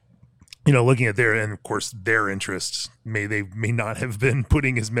 you know, looking at their interests, may not have been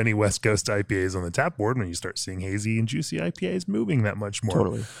putting as many West Coast IPAs on the tap board when you start seeing hazy and juicy IPAs moving that much more.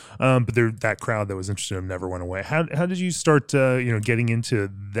 Totally. But that crowd that was interested in them never went away. How did you start, getting into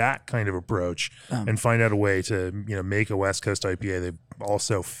that kind of approach and find out a way to, you know, make a West Coast IPA that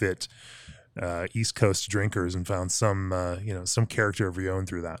also fit East Coast drinkers and found some character of your own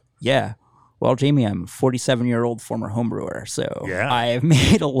through that? Yeah. Well, Jamie, I'm a 47-year-old former homebrewer, so I've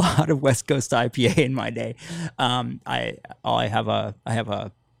made a lot of West Coast IPA in my day. I have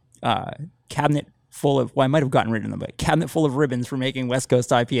a cabinet full of, well, I might have gotten rid of them, but cabinet full of ribbons for making West Coast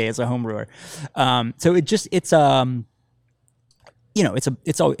IPA as a homebrewer. So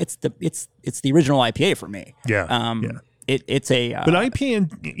it's the original IPA for me. Yeah. It's a but IPA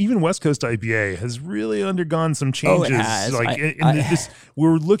and even West Coast IPA has really undergone some changes. It has.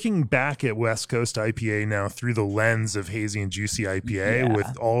 We're looking back at West Coast IPA now through the lens of hazy and juicy IPA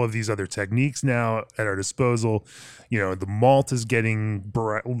with all of these other techniques now at our disposal. You know, the malt is getting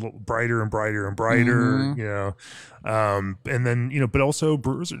brighter and brighter and brighter. You know, and then, you know, but also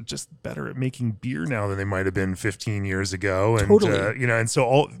brewers are just better at making beer now than they might have been 15 years ago. And totally. You know, and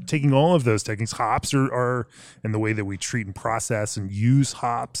so taking all of those techniques, hops are and the way that we treat and process and use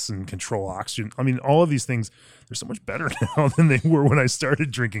hops and control oxygen. I mean, all of these things, they're so much better now than they were when I started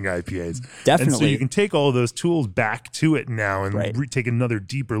drinking IPAs. Definitely. And so you can take all of those tools back to it now and take another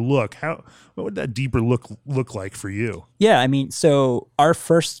deeper look. What would that deeper look like for you? Yeah, I mean, so our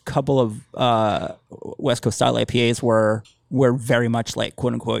first couple of West Coast style IPAs were very much like,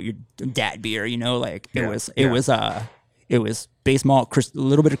 quote unquote, your dad beer, you know, like it was base malt, a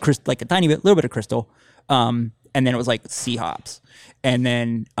little bit of crystal, like a little bit of crystal. And then it was like C hops. And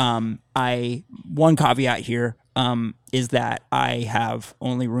then one caveat here is that I have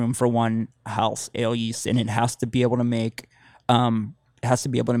only room for one house ale yeast, and it has to be able to make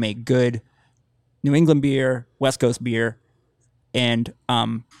good New England beer, West Coast beer, and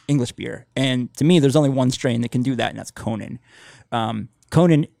English beer. And to me, there's only one strain that can do that, and that's Conan.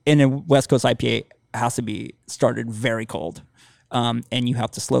 Conan in a West Coast IPA has to be started very cold, and you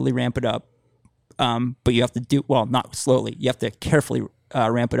have to slowly ramp it up. But you have to not slowly. You have to carefully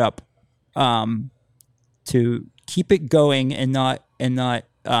ramp it up to keep it going and not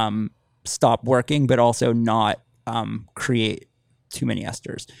stop working, but also not create too many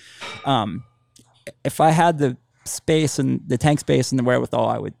esters. If I had the space and the tank space and the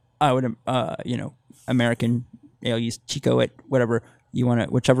wherewithal, I would American ale yeast, Chico it, whatever you want to,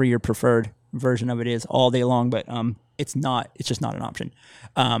 whichever your preferred version of it is, all day long. But it's just not an option.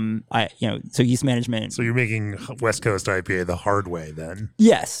 So yeast management. So you're making West Coast IPA the hard way then?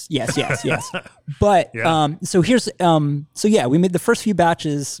 Yes. But, so here's, we made the first few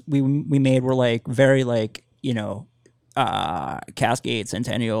batches we made were like very like, Cascade,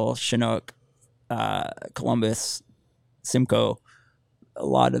 Centennial, Chinook, Columbus, Simcoe, a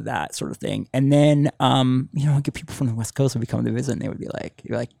lot of that sort of thing. And then, I get people from the West Coast would be coming to visit, and they would be like,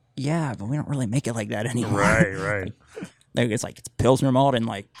 "You're like, yeah, but we don't really make it like that anymore." Right. It's like it's Pilsner malt and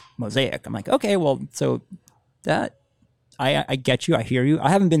like Mosaic. I'm like, okay, well, so that I get you, I hear you. I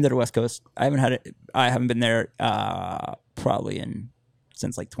haven't been to the West Coast. I haven't been there probably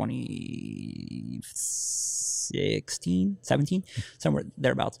since like 2016, 17, somewhere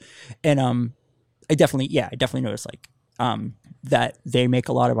thereabouts. And I definitely noticed like that they make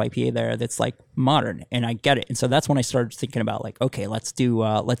a lot of IPA there that's like modern, and I get it. And so that's when I started thinking about like, okay, let's do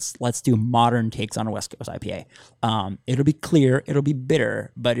modern takes on a West Coast IPA. It'll be clear, it'll be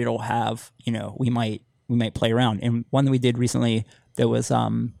bitter, but it'll have, we might play around. And one that we did recently that was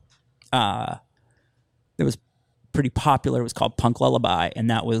pretty popular was called Punk Lullaby, and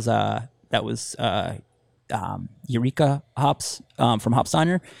that was Eureka hops from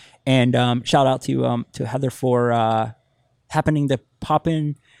Hopsteiner. And shout out to Heather for happening to pop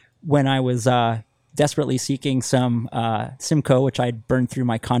in when I was desperately seeking some Simcoe, which I'd burned through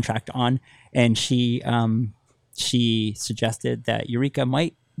my contract on, and she suggested that Eureka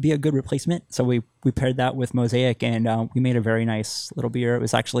might be a good replacement. So we paired that with Mosaic, and we made a very nice little beer. It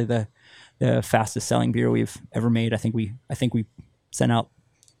was actually the fastest selling beer we've ever made. I think we sent out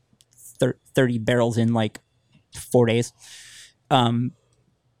 30 barrels in like 4 days.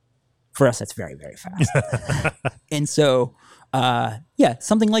 For us, that's very, very fast. And so,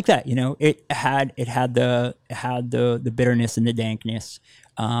 something like that. It had the bitterness and the dankness,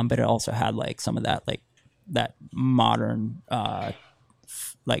 but it also had like some of that that modern,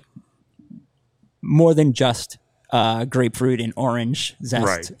 like more than just grapefruit and orange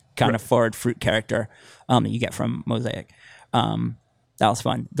zest kind of forward fruit character that you get from Mosaic. That was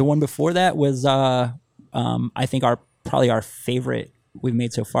fun. The one before that was I think probably our favorite we've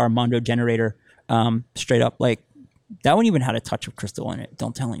made so far, Mondo Generator. Straight up, like that one even had a touch of crystal in it.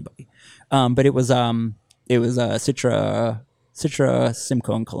 Don't tell anybody. But it was Citra,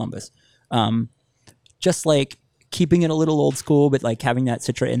 Simcoe, and Columbus. Just like keeping it a little old school, but like having that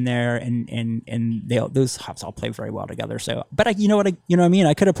Citra in there, and those hops all play very well together. So, but you know what I mean?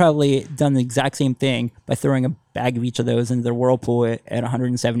 I could have probably done the exact same thing by throwing a bag of each of those into the whirlpool at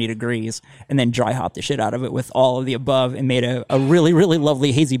 170 degrees, and then dry hop the shit out of it with all of the above, and made a really, really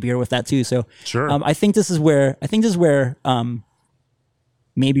lovely hazy beer with that too. So, sure. I think this is where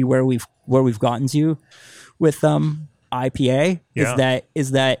maybe where we've gotten to with IPA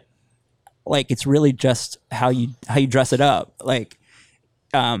is that like it's really just how you dress it up, like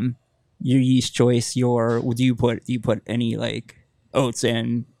your yeast choice. Do you put any like oats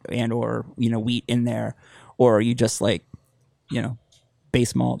and or wheat in there, or are you just like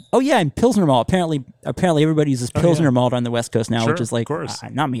base malt? Oh yeah, and Pilsner malt. Apparently everybody uses Pilsner malt on the West Coast now, which is like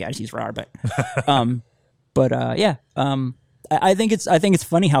not me. I just use RAR, but I think it's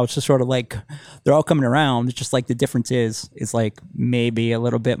funny how it's just sort of like they're all coming around. It's just like the difference is like maybe a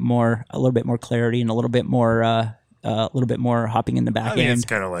little bit more clarity and a little bit more hopping in the back end. It's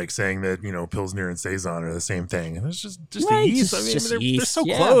kind of like saying that Pilsner and Saison are the same thing, and it's just right, the yeast. They're so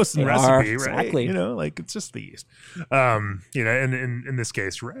close in recipe, right? Exactly. Like it's just the yeast. And in this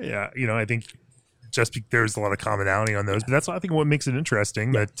case, right? Yeah, I think there's a lot of commonality on those, but that's I think what makes it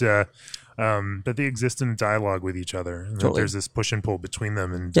interesting that they exist in a dialogue with each other. And that there's this push and pull between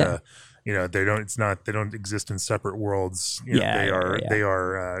them, and they don't exist in separate worlds. They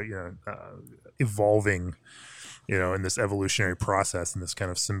are evolving. In this evolutionary process in this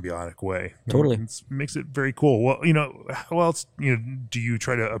kind of symbiotic way. Totally. It makes it very cool. Well, how else do you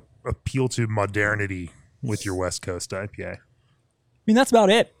try to appeal to modernity with your West Coast IPA? I mean, that's about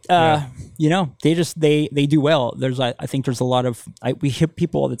it. They do well. I think there's a lot of we hear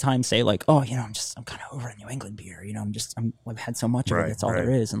people all the time say like, oh, I'm kind of over a New England beer. I've had so much of it. That's all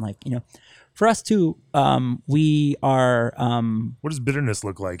there is. And like, for us too, we are. What does bitterness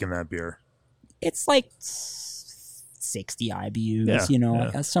look like in that beer? It's like 60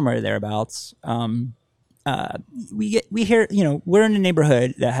 IBUs, somewhere thereabouts. We hear, we're in a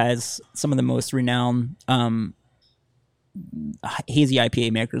neighborhood that has some of the most renowned hazy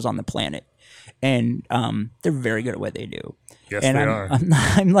IPA makers on the planet, and they're very good at what they do. Yes, and they are.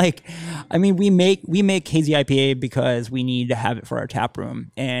 I'm like, I mean, we make hazy IPA because we need to have it for our tap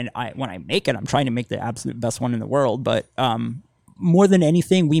room, and when I make it, I'm trying to make the absolute best one in the world, but more than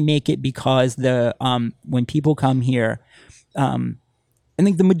anything, we make it because when people come here, I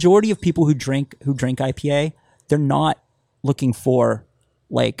think the majority of people who drink IPA, they're not looking for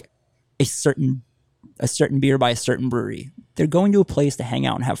like a certain beer by a certain brewery. They're going to a place to hang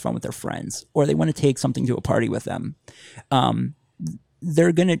out and have fun with their friends, or they want to take something to a party with them.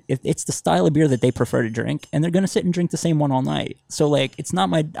 they're gonna, if it's the style of beer that they prefer to drink, and they're gonna sit and drink the same one all night. So like, it's not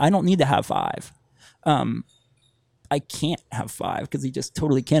I don't need to have five. I can't have five because they just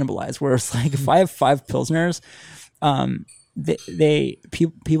totally cannibalize. Whereas like if I have five pilsners,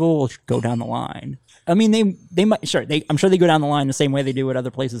 people will go down the line. I mean, they might, sure, I'm sure they go down the line the same way they do at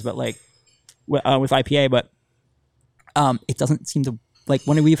other places, but like with IPA, but it doesn't seem to, like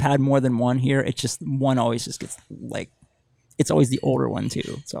when we've had more than one here, it's just one always just gets like, it's always the older one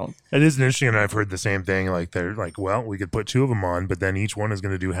too. So it is interesting, and I've heard the same thing. Like they're like, well, we could put two of them on, but then each one is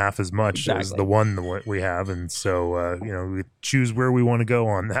going to do half as much as the one we have, and so we choose where we want to go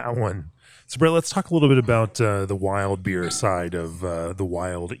on that one. So, Brett, let's talk a little bit about the wild beer side of the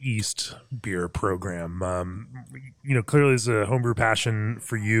Wild East beer program. Clearly there's a homebrew passion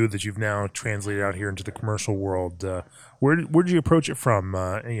for you that you've now translated out here into the commercial world. Where did you approach it from?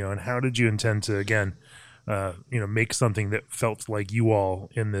 And how did you intend to, again, make something that felt like you all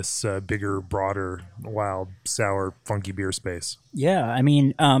in this bigger, broader, wild, sour, funky beer space? Yeah, I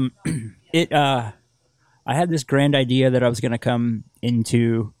mean, I had this grand idea that I was going to come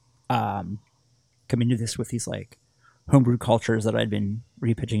into this with these like homebrew cultures that I'd been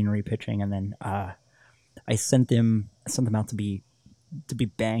repitching, and then I sent them out to be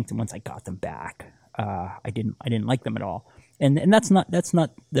banked, and once I got them back, I didn't like them at all. And that's not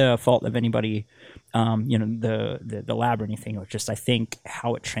the fault of anybody, the lab or anything. It was just, I think,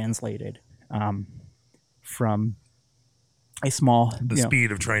 how it translated from a small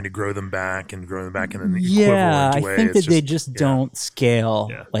speed of trying to grow them back in an equivalent way. I think that they just don't scale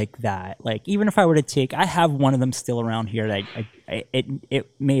like that. Like even if I were to take, I have one of them still around here that it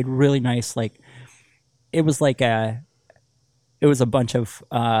made really nice. Like it was a bunch of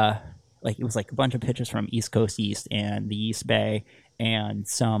pitches from East Coast East and the East Bay and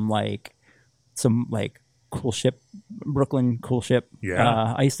some cool ship, Brooklyn cool ship.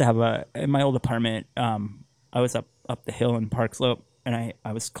 Yeah. I used to have in my old apartment. I was up the hill in Park Slope, and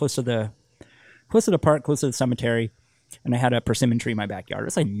I was close to the park, close to the cemetery, and I had a persimmon tree in my backyard. It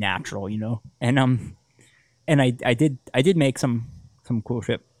was like natural, and I did make some cool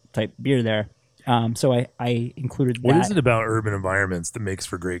ship type beer there. So I included that. What is it about urban environments that makes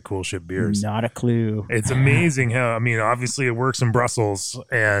for great cool ship beers? Not a clue. It's amazing how, obviously it works in Brussels,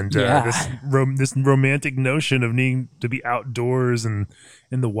 and this romantic notion of needing to be outdoors and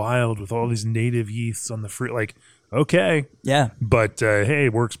in the wild with all these native yeasts on the fruit, like, okay. Yeah. But, hey,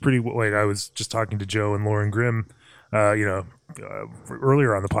 it works pretty well. Like I was just talking to Joe and Lauren Grimm, earlier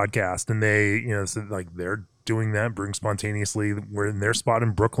on the podcast, and they, said like they're doing that, brewing spontaneously. We're in their spot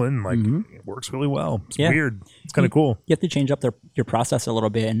in Brooklyn. Like it works really well. It's weird. It's kind of cool. You have to change up your process a little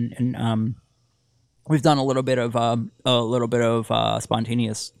bit, and we've done a little bit of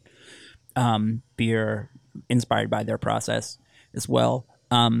spontaneous beer inspired by their process as well.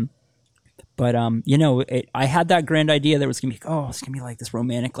 But I had that grand idea that was gonna be, it's gonna be like this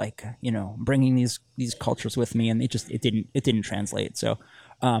romantic, like bringing these cultures with me, and it didn't translate. So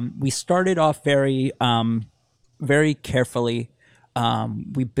we started off very carefully.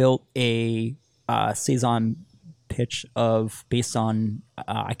 We built a saison pitch based on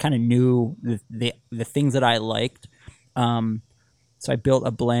I kind of knew the things that I liked. So I built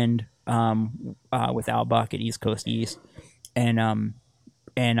a blend with Albuck at East Coast East, and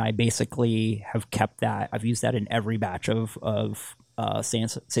I basically have kept that. I've used that in every batch of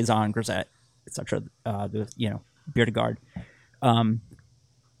saison, grisette, etc. The Bière de Garde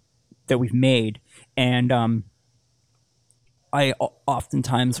that we've made, and I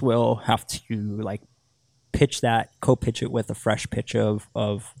oftentimes will have to co-pitch it with a fresh pitch of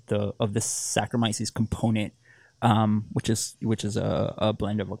the Saccharomyces component, which is a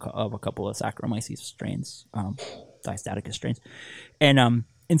blend of a couple of Saccharomyces strains, Diastaticus strains, and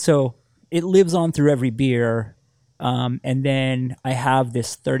so it lives on through every beer, and then I have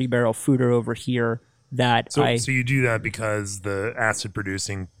this 30 barrel foeder over here that so you do that because the acid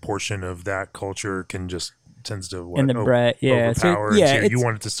producing portion of that culture tends to overpower. You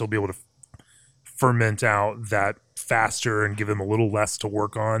want it to still be able to ferment out that faster and give them a little less to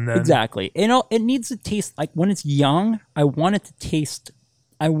work on then. Exactly. It needs to taste like when it's young. I want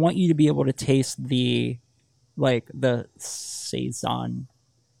you to be able to taste the saison,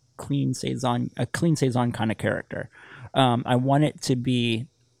 a clean saison kind of character. I want it to be,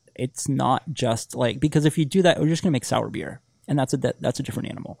 it's not just like, because if you do that, we're just going to make sour beer, and that's a different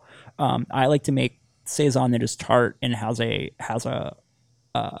animal. I like to make saison that is tart and has a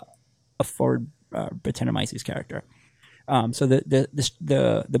forward Brettanomyces character. So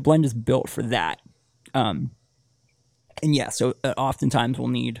the blend is built for that. So oftentimes we'll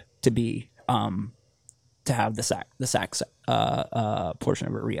need to to have the sack portion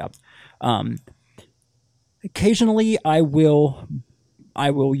of it re-upped. Occasionally, I will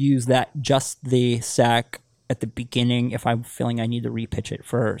use just the sack at the beginning if I'm feeling I need to repitch it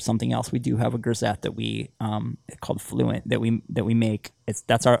for something else. We do have a grisette that we called Fluent that we make.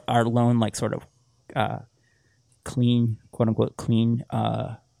 That's our lone like sort of clean, quote unquote clean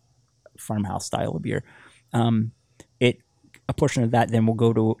farmhouse style of beer. A portion of that then will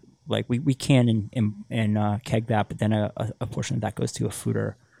go to like we can and keg that, but then a portion of that goes to a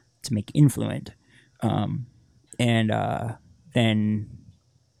foeder to make Influent.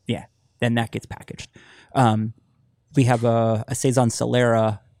 Then that gets packaged. We have a Saison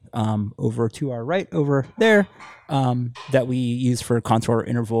Solera over to our right over there that we use for contour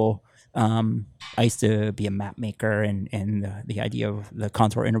interval. I used to be a map maker, and the idea of the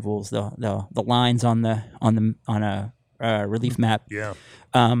contour intervals, the lines on a relief map. Yeah.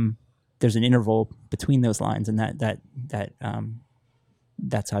 There's an interval between those lines, and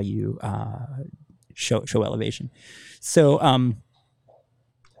that's how you show elevation. So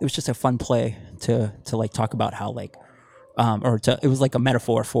it was just a fun play to like talk about how like it was like a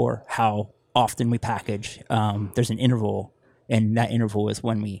metaphor for how often we package. There's an interval, and that interval is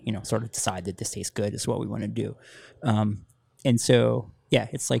when we sort of decide that this tastes good, is what we want to do. And so yeah,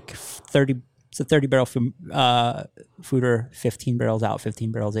 it's like 30. It's a 30 barrel foeder, 15 barrels out,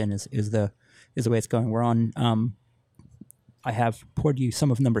 15 barrels in is the way it's going. We're on. I have poured you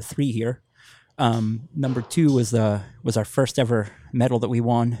some of number 3 here. Number 2 was our first ever medal that we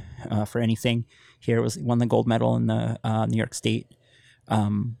won for anything. Here won the gold medal in the New York State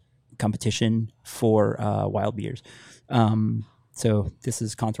competition for wild beers. So this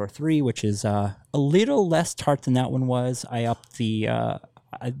is Contour 3, which is a little less tart than that one was. I upped the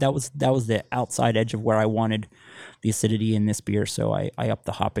that was the outside edge of where I wanted the acidity in this beer, so I upped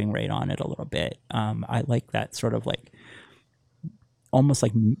the hopping rate on it a little bit. I like that sort of like almost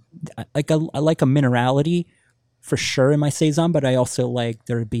like I like a minerality for sure in my Saison, but I also like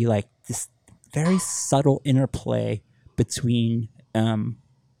there to be like this very subtle interplay between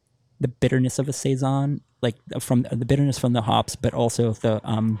the bitterness of a Saison, like from the bitterness from the hops, but also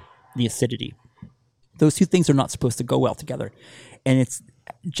the acidity. Those two things are not supposed to go well together, and it's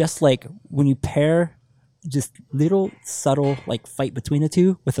just like when you pair just little subtle like fight between the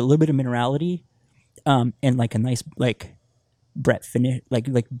two with a little bit of minerality, and like a nice like Brett finish, like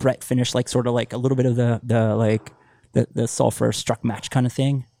Brett finish, like sort of like a little bit of the sulfur struck match kind of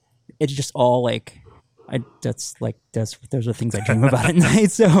thing. It's just all like those are the things I dream about at night.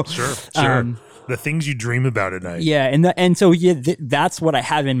 So sure. The things you dream about at night. Yeah, so that's what I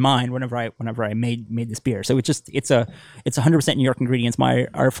have in mind whenever I made this beer. So it's 100% New York ingredients.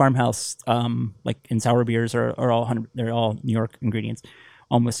 Our farmhouse like in sour beers are all they're all New York ingredients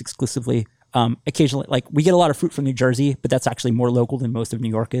almost exclusively. Occasionally, like we get a lot of fruit from New Jersey, but that's actually more local than most of New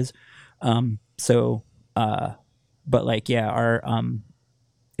York is. But like our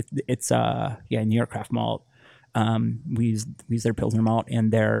it's New York craft malt. We use their Pilsner malt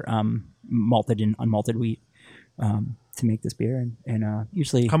and their malted and unmalted wheat to make this beer, and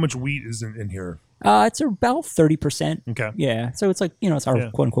usually how much wheat is in here? It's about 30%. Okay, yeah. So it's like it's our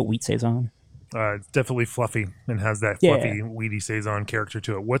quote unquote wheat Saison. It's definitely fluffy and has that fluffy, weedy Saison character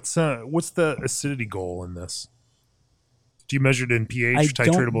to it. What's the acidity goal in this? Do you measure it in pH,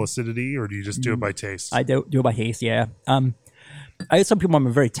 titratable acidity, or do you just do it by taste? I do it by taste, yeah. I tell people I'm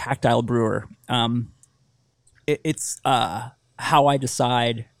a very tactile brewer. It's how I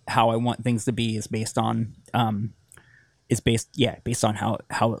decide how I want things to be is based on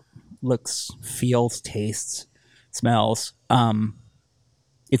how it looks, feels, tastes, smells.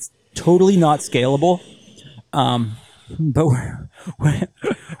 It's totally not scalable. But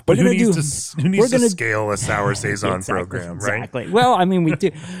who needs to scale a sour Saison program, right? Exactly. Well, I mean, we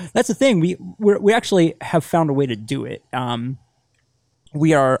do. That's the thing. We actually have found a way to do it.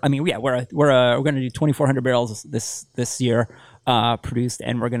 We're going to do 2,400 barrels this year produced,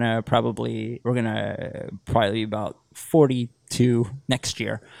 and we're gonna probably be about 42 next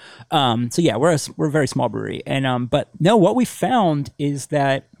year. So yeah, we're a very small brewery, and but no, what we found is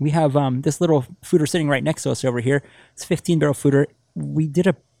that we have this little foeder sitting right next to us over here. It's 15 barrel foeder. We did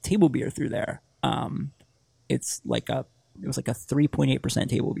a table beer through there. It was like a 3.8%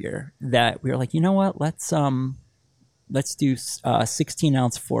 table beer that we were like, you know what, let's do 16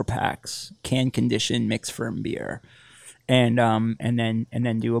 ounce 4-packs, can condition, mix firm beer, and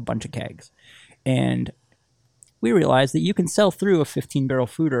then do a bunch of kegs. And we realized that you can sell through a 15 barrel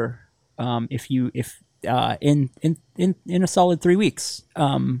foeder in a solid 3 weeks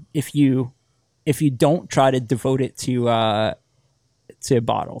if you don't try to devote it to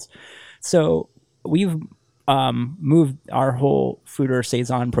bottles. So we've moved our whole Fruiter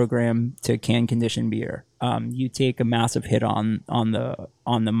Saison program to can condition beer. You take a massive hit on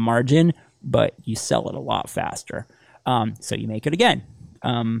the margin, but you sell it a lot faster. So you make it again,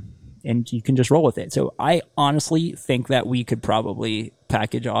 and you can just roll with it. So I honestly think that we could probably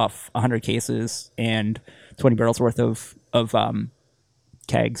package off 100 cases and 20 barrels worth of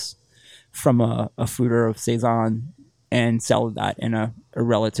kegs from a Fruiter of Saison and sell that in a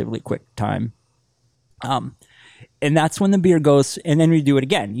relatively quick time. And that's when the beer goes, and then you do it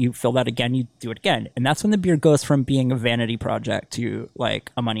again. You fill that again, you do it again. And that's when the beer goes from being a vanity project to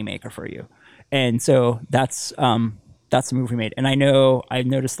like a moneymaker for you. And so that's the move we made. And I know I've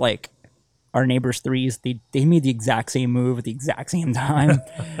noticed like our neighbors threes, they made the exact same move at the exact same time.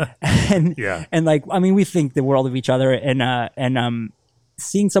 and Yeah. and like, I mean, we think the world of each other, and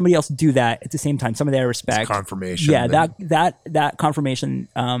seeing somebody else do that at the same time, some of their respect. It's confirmation. Yeah, that confirmation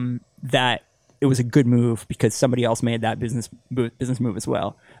that it was a good move because somebody else made that business move as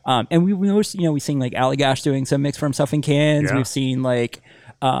well. And we noticed, we've seen like Allagash doing some mix for himself in cans. Yeah. We've seen like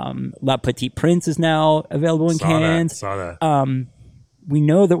La Petite Prince is now available in cans. Saw that. We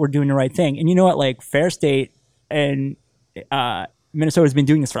know that we're doing the right thing. And you know what? Like Fair State and Minnesota has been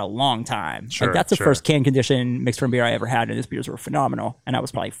doing this for a long time. Sure, like that's the sure. first can condition mixed from beer I ever had, and those beers were phenomenal. And that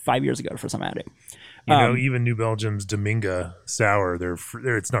was probably 5 years ago the first time I had it. Even New Belgium's Dominga sour,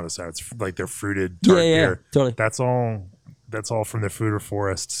 it's not a sour, it's like their fruited tart beer. Totally. That's all from the Fruiter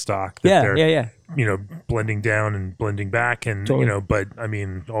Forest stock that they're blending down and blending back, and Totally. but I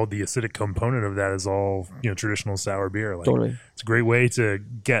mean all the acidic component of that is all traditional sour beer. Like, Totally. it's a great way to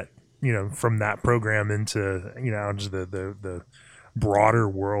get from that program into out into the broader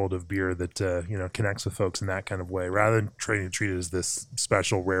world of beer that connects with folks in that kind of way, rather than trying to treat it as this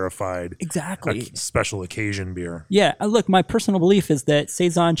special rarefied Exactly. special occasion beer. Yeah, look, my personal belief is that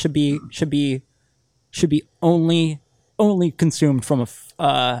Saison should be only consumed from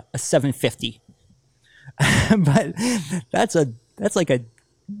a 750. But that's like a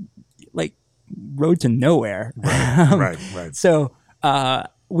road to nowhere. Right. So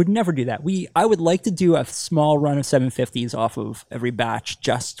would never do that. I would like to do a small run of 750s off of every batch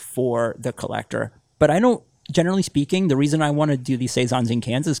just for the collector. But I don't, generally speaking, the reason I want to do these Saisons in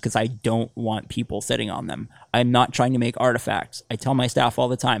cans is because I don't want people sitting on them. I'm not trying to make artifacts. I tell my staff all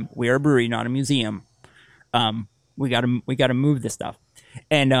the time, we're a brewery, not a museum. We gotta move this stuff.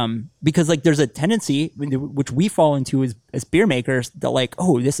 And because like there's a tendency which we fall into as beer makers that like,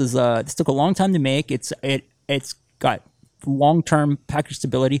 oh, this took a long time to make. It's got long-term package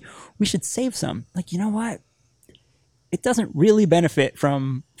stability. We should save some. Like, you know what? It doesn't really benefit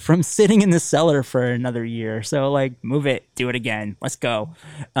from sitting in the cellar for another year. So like, move it, do it again. Let's go.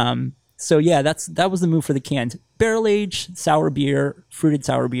 So yeah, that was the move for the cans. Barrel aged sour beer, fruited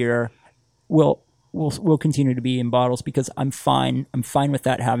sour beer will continue to be in bottles because I'm fine with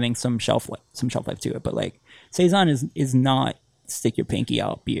that having some shelf life to it. But like, Saison is not stick your pinky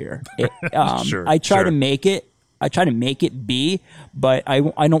out beer. Sure, I try sure. to make it be, but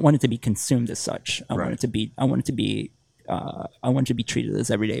I don't want it to be consumed as such. I want it to be treated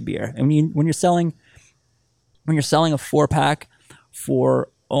as everyday beer. And when you're selling a 4-pack for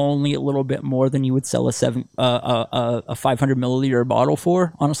only a little bit more than you would sell a 500 milliliter bottle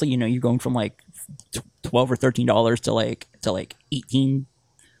for, honestly, you're going from like $12 or $13 to like $18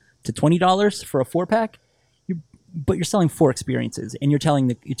 to $20 for a 4-pack. But you're selling 4 experiences, and you're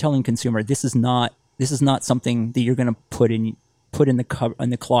telling consumer this is not something that you're going to put in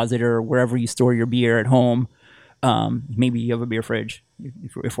the closet or wherever you store your beer at home. Maybe you have a beer fridge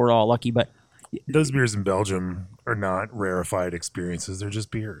if we're all lucky, but those beers in Belgium are not rarefied experiences. They're just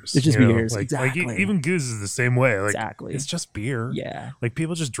beers. They're just beers. Like, Exactly. Like even Goose is the same way. Like, Exactly. It's just beer. Yeah. Like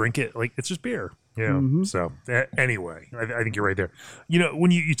people just drink it. Like it's just beer. So anyway, I think you're right there. When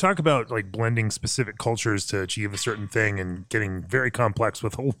you talk about like blending specific cultures to achieve a certain thing and getting very complex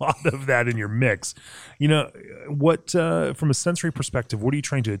with a lot of that in your mix, what from a sensory perspective, what are you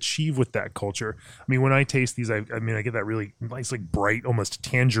trying to achieve with that culture? I mean, when I taste these, I get that really nice, like bright, almost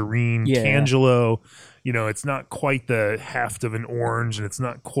tangerine, Tangelo. It's not quite the heft of an orange, and it's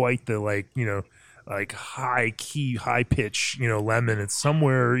not quite the like high key, high pitch, lemon. It's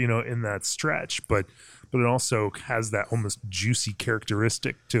somewhere, in that stretch, but it also has that almost juicy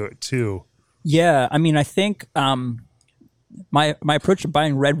characteristic to it too. Yeah, I mean, I think my approach to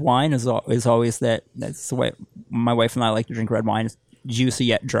buying red wine is always that's the way my wife and I like to drink red wine. It's juicy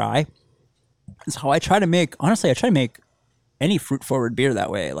yet dry. It's how I try to make. Honestly, I try to make any fruit forward beer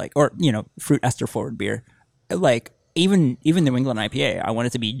that way, fruit ester forward beer. Like even New England IPA, I want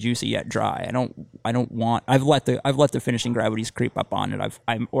it to be juicy yet dry. I don't want. I've let the finishing gravities creep up on it.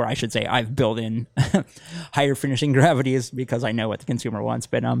 I've built in higher finishing gravities because I know what the consumer wants.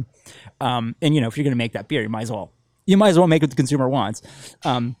 But and if you're going to make that beer, you might as well make what the consumer wants.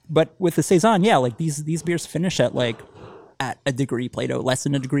 But with the saison, yeah, like these beers finish at a degree Plato, less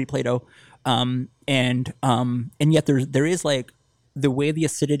than a degree Plato, and yet there is like the way the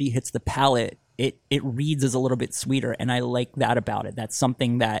acidity hits the palate. It reads as a little bit sweeter, and I like that about it. That's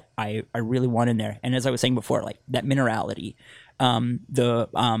something that I really want in there. And as I was saying before, like that minerality, but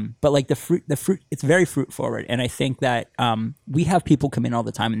like the fruit, it's very fruit forward. And I think that we have people come in all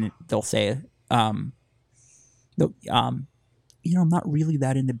the time and they'll say, I'm not really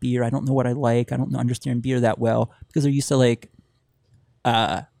that into beer. I don't know what I like. I don't understand beer that well because they're used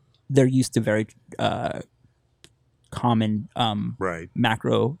to very common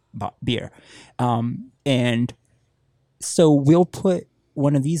macro beer, and so we'll put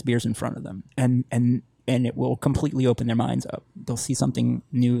one of these beers in front of them, and it will completely open their minds up. They'll see something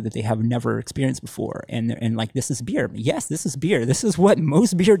new that they have never experienced before, and like, this is beer. Yes, this is beer. This is what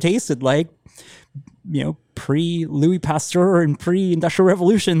most beer tasted like, pre Louis Pasteur and pre Industrial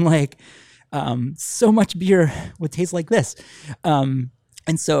Revolution. Like, so much beer would taste like this.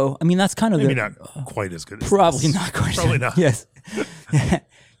 And so, I mean, that's kind of maybe not quite as good. Probably not quite. Probably not. Yes.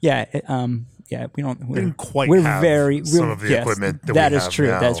 Yeah. We don't. We didn't quite have some of the equipment that we have true.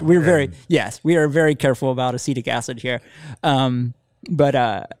 now. We are very careful about acetic acid here. Malts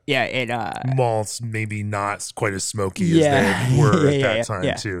maybe not quite as smoky as they were at that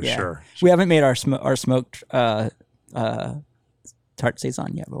time too. Yeah. Sure. We haven't made our smoked tart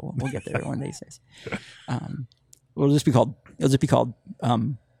saison yet, but we'll get there one of these days. It'll just be called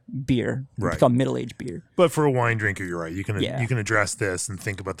beer. It's called middle-aged beer. But for a wine drinker, you're right. You can address this and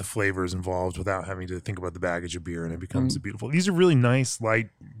think about the flavors involved without having to think about the baggage of beer, and it becomes beautiful. These are really nice, light,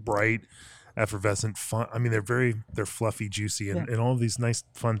 bright, effervescent, fun. I mean, they're fluffy, juicy, and all of these nice,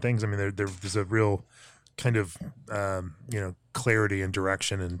 fun things. I mean, there's a real kind of clarity and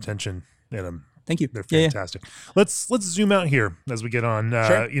direction and intention in them. Thank you. They're fantastic. Let's zoom out here as we get on.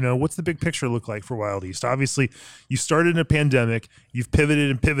 Sure. What's the big picture look like for Wild East? Obviously, you started in a pandemic. You've pivoted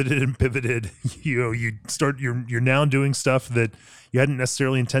and pivoted and pivoted. You're now doing stuff that you hadn't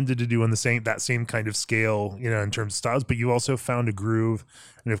necessarily intended to do on that same kind of scale, in terms of styles. But you also found a groove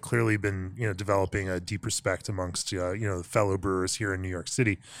and have clearly been, developing a deep respect amongst, fellow brewers here in New York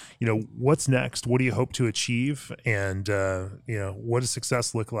City. What's next? What do you hope to achieve? And, what does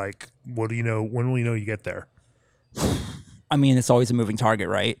success look like? What do you know? When will you know you get there? I mean, it's always a moving target,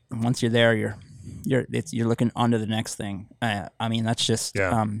 right? Once you're there, you're looking onto the next thing. I mean, that's just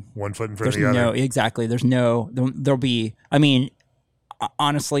one foot in front of the other. Exactly. There'll be. I mean,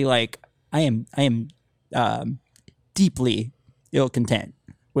 honestly, like I am deeply ill content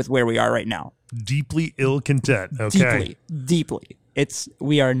with where we are right now. Deeply ill content. Okay. Deeply.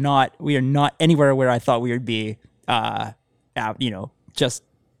 We are not anywhere where I thought we would be. Just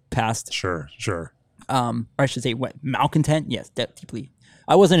past. Sure. Or I should say, what, malcontent? Yes, deeply.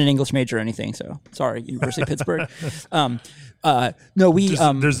 I wasn't an English major or anything, so sorry, University of Pittsburgh.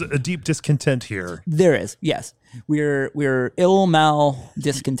 There's a deep discontent here. There is, yes. We're mal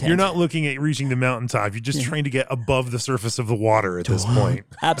discontent. You're not looking at reaching the mountaintop. You're just trying to get above the surface of the water at this point.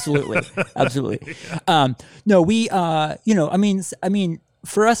 Absolutely. I mean,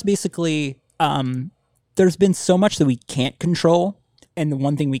 for us, basically, there's been so much that we can't control, and the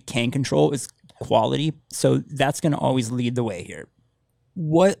one thing we can control is quality. So that's going to always lead the way here.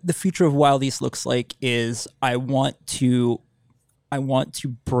 What the future of Wild East looks like is I want to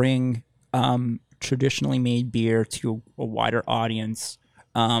bring traditionally made beer to a wider audience,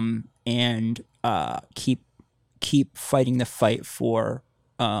 and keep fighting the fight for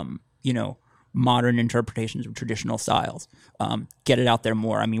modern interpretations of traditional styles. Get it out there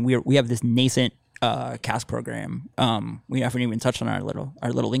more. I mean, we have this nascent cask program. We haven't even touched on our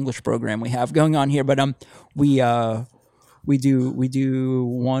little English program we have going on here, but we do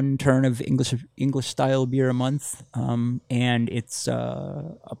one turn of English style beer a month, and it's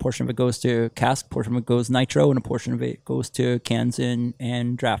a portion of it goes to cask, a portion of it goes nitro, and a portion of it goes to cans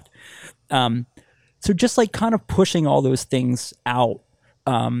and draft. So just like kind of pushing all those things out,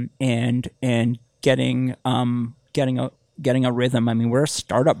 and getting a rhythm. I mean, we're a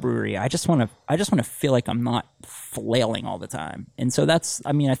startup brewery. I just want to feel like I'm not flailing all the time, and so that's.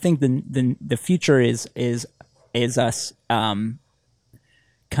 I mean, I think the future is us kind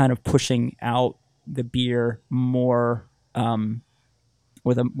of pushing out the beer more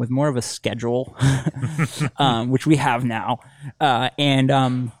with more of a schedule, which we have now,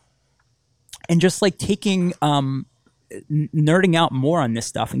 and just like taking nerding out more on this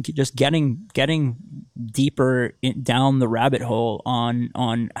stuff and just getting deeper down the rabbit hole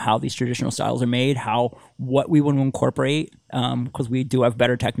on how these traditional styles are made, what we want to incorporate, because we do have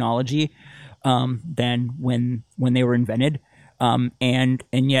better technology than when they were invented, and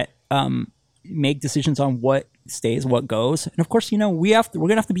yet make decisions on what stays, what goes. And of course, we're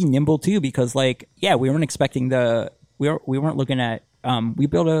gonna have to be nimble too, because we weren't expecting we weren't looking at we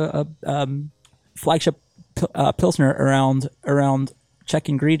built a flagship Pilsner around Czech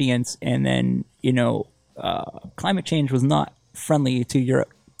ingredients, and then climate change was not friendly to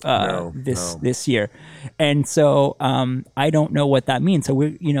Europe this year, and so I don't know what that means. So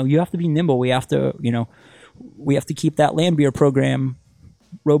you have to be nimble. We have to keep that land beer program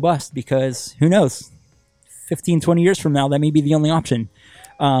robust, because who knows, 15-20 years from now that may be the only option.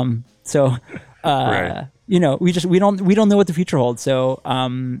 Right. We don't know what the future holds. So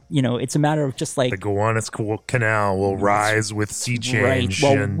it's a matter of just like the Gowanus Canal will rise with sea change.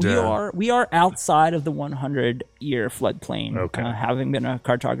 Right. Well, we are outside of the 100-year floodplain. Okay. Having been a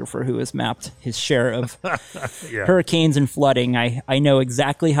cartographer who has mapped his share of hurricanes and flooding, I know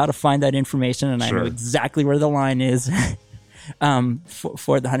exactly how to find that information, and I know exactly where the line is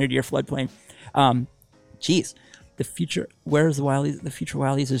for the 100-year floodplain. The future, where's the Wiley's? The future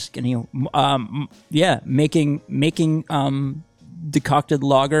Wiley's is going to, making decocted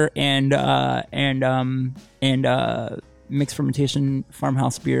lager and mixed fermentation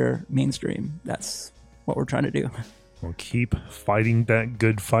farmhouse beer mainstream. That's what we're trying to do. We'll keep fighting that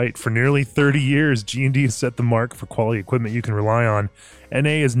good fight. For nearly 30 years, G&D has set the mark for quality equipment you can rely on. NA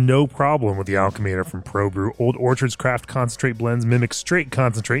is no problem with the Alchemator from ProBrew. Old Orchard's craft concentrate blends mimic straight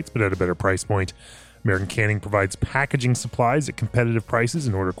concentrates, but at a better price point. American Canning provides packaging supplies at competitive prices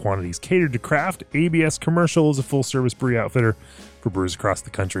in order quantities catered to craft. ABS Commercial is a full-service brewery outfitter for brewers across the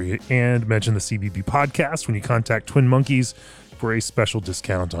country. And mention the CBB podcast when you contact Twin Monkeys for a special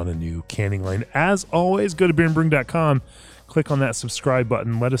discount on a new canning line. As always, go to beerandbrewing.com, click on that subscribe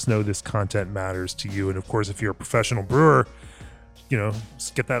button. Let us know this content matters to you. And of course, if you're a professional brewer,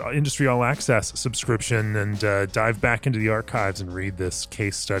 get that Industry All Access subscription and dive back into the archives and read this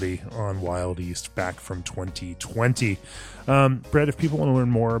case study on Wild East back from 2020. Brett, if people want to learn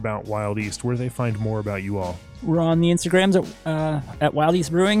more about Wild East, where do they find more about you all? We're on the Instagrams at Wild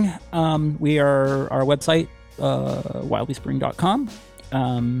East Brewing. We are our website, wildeastbrewing.com.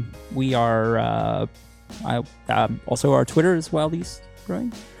 We are also our Twitter is Wild East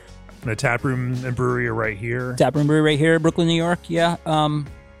Brewing. And the tap room and brewery are right here. Tap room brewery right here, Brooklyn, New York. Yeah,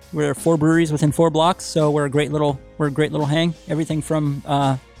 we're 4 breweries within 4 blocks, so we're a great little hang. Everything from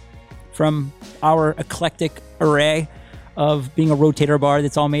our eclectic array of being a rotator bar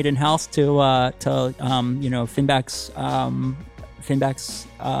that's all made in house to Finback's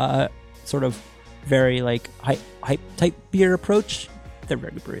sort of very like hype type beer approach. They're a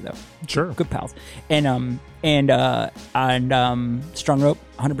very good brewery though. Sure, good pals. And Strong Rope,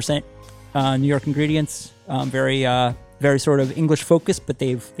 100% New York ingredients. Very sort of English focused, but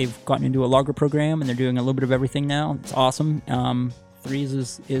they've gotten into a lager program and they're doing a little bit of everything now. It's awesome.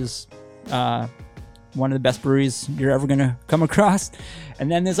 Threes is one of the best breweries you're ever gonna come across. And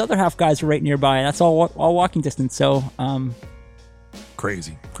then there's other half guys who are right nearby. That's all walking distance. So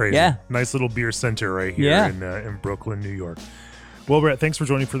crazy. Yeah, nice little beer center right here in Brooklyn, New York. Well, Brett, thanks for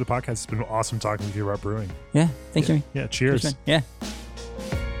joining for the podcast. It's been awesome talking with you about brewing. Yeah, thanks, Jimmy. Yeah, cheers. Cheers, yeah.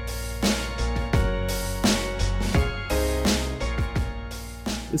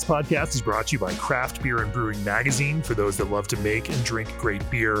 This podcast is brought to you by Craft Beer and Brewing Magazine for those that love to make and drink great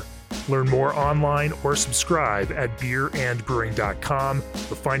beer. Learn more online or subscribe at beerandbrewing.com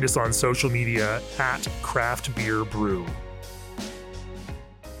or find us on social media at Craft Beer Brew.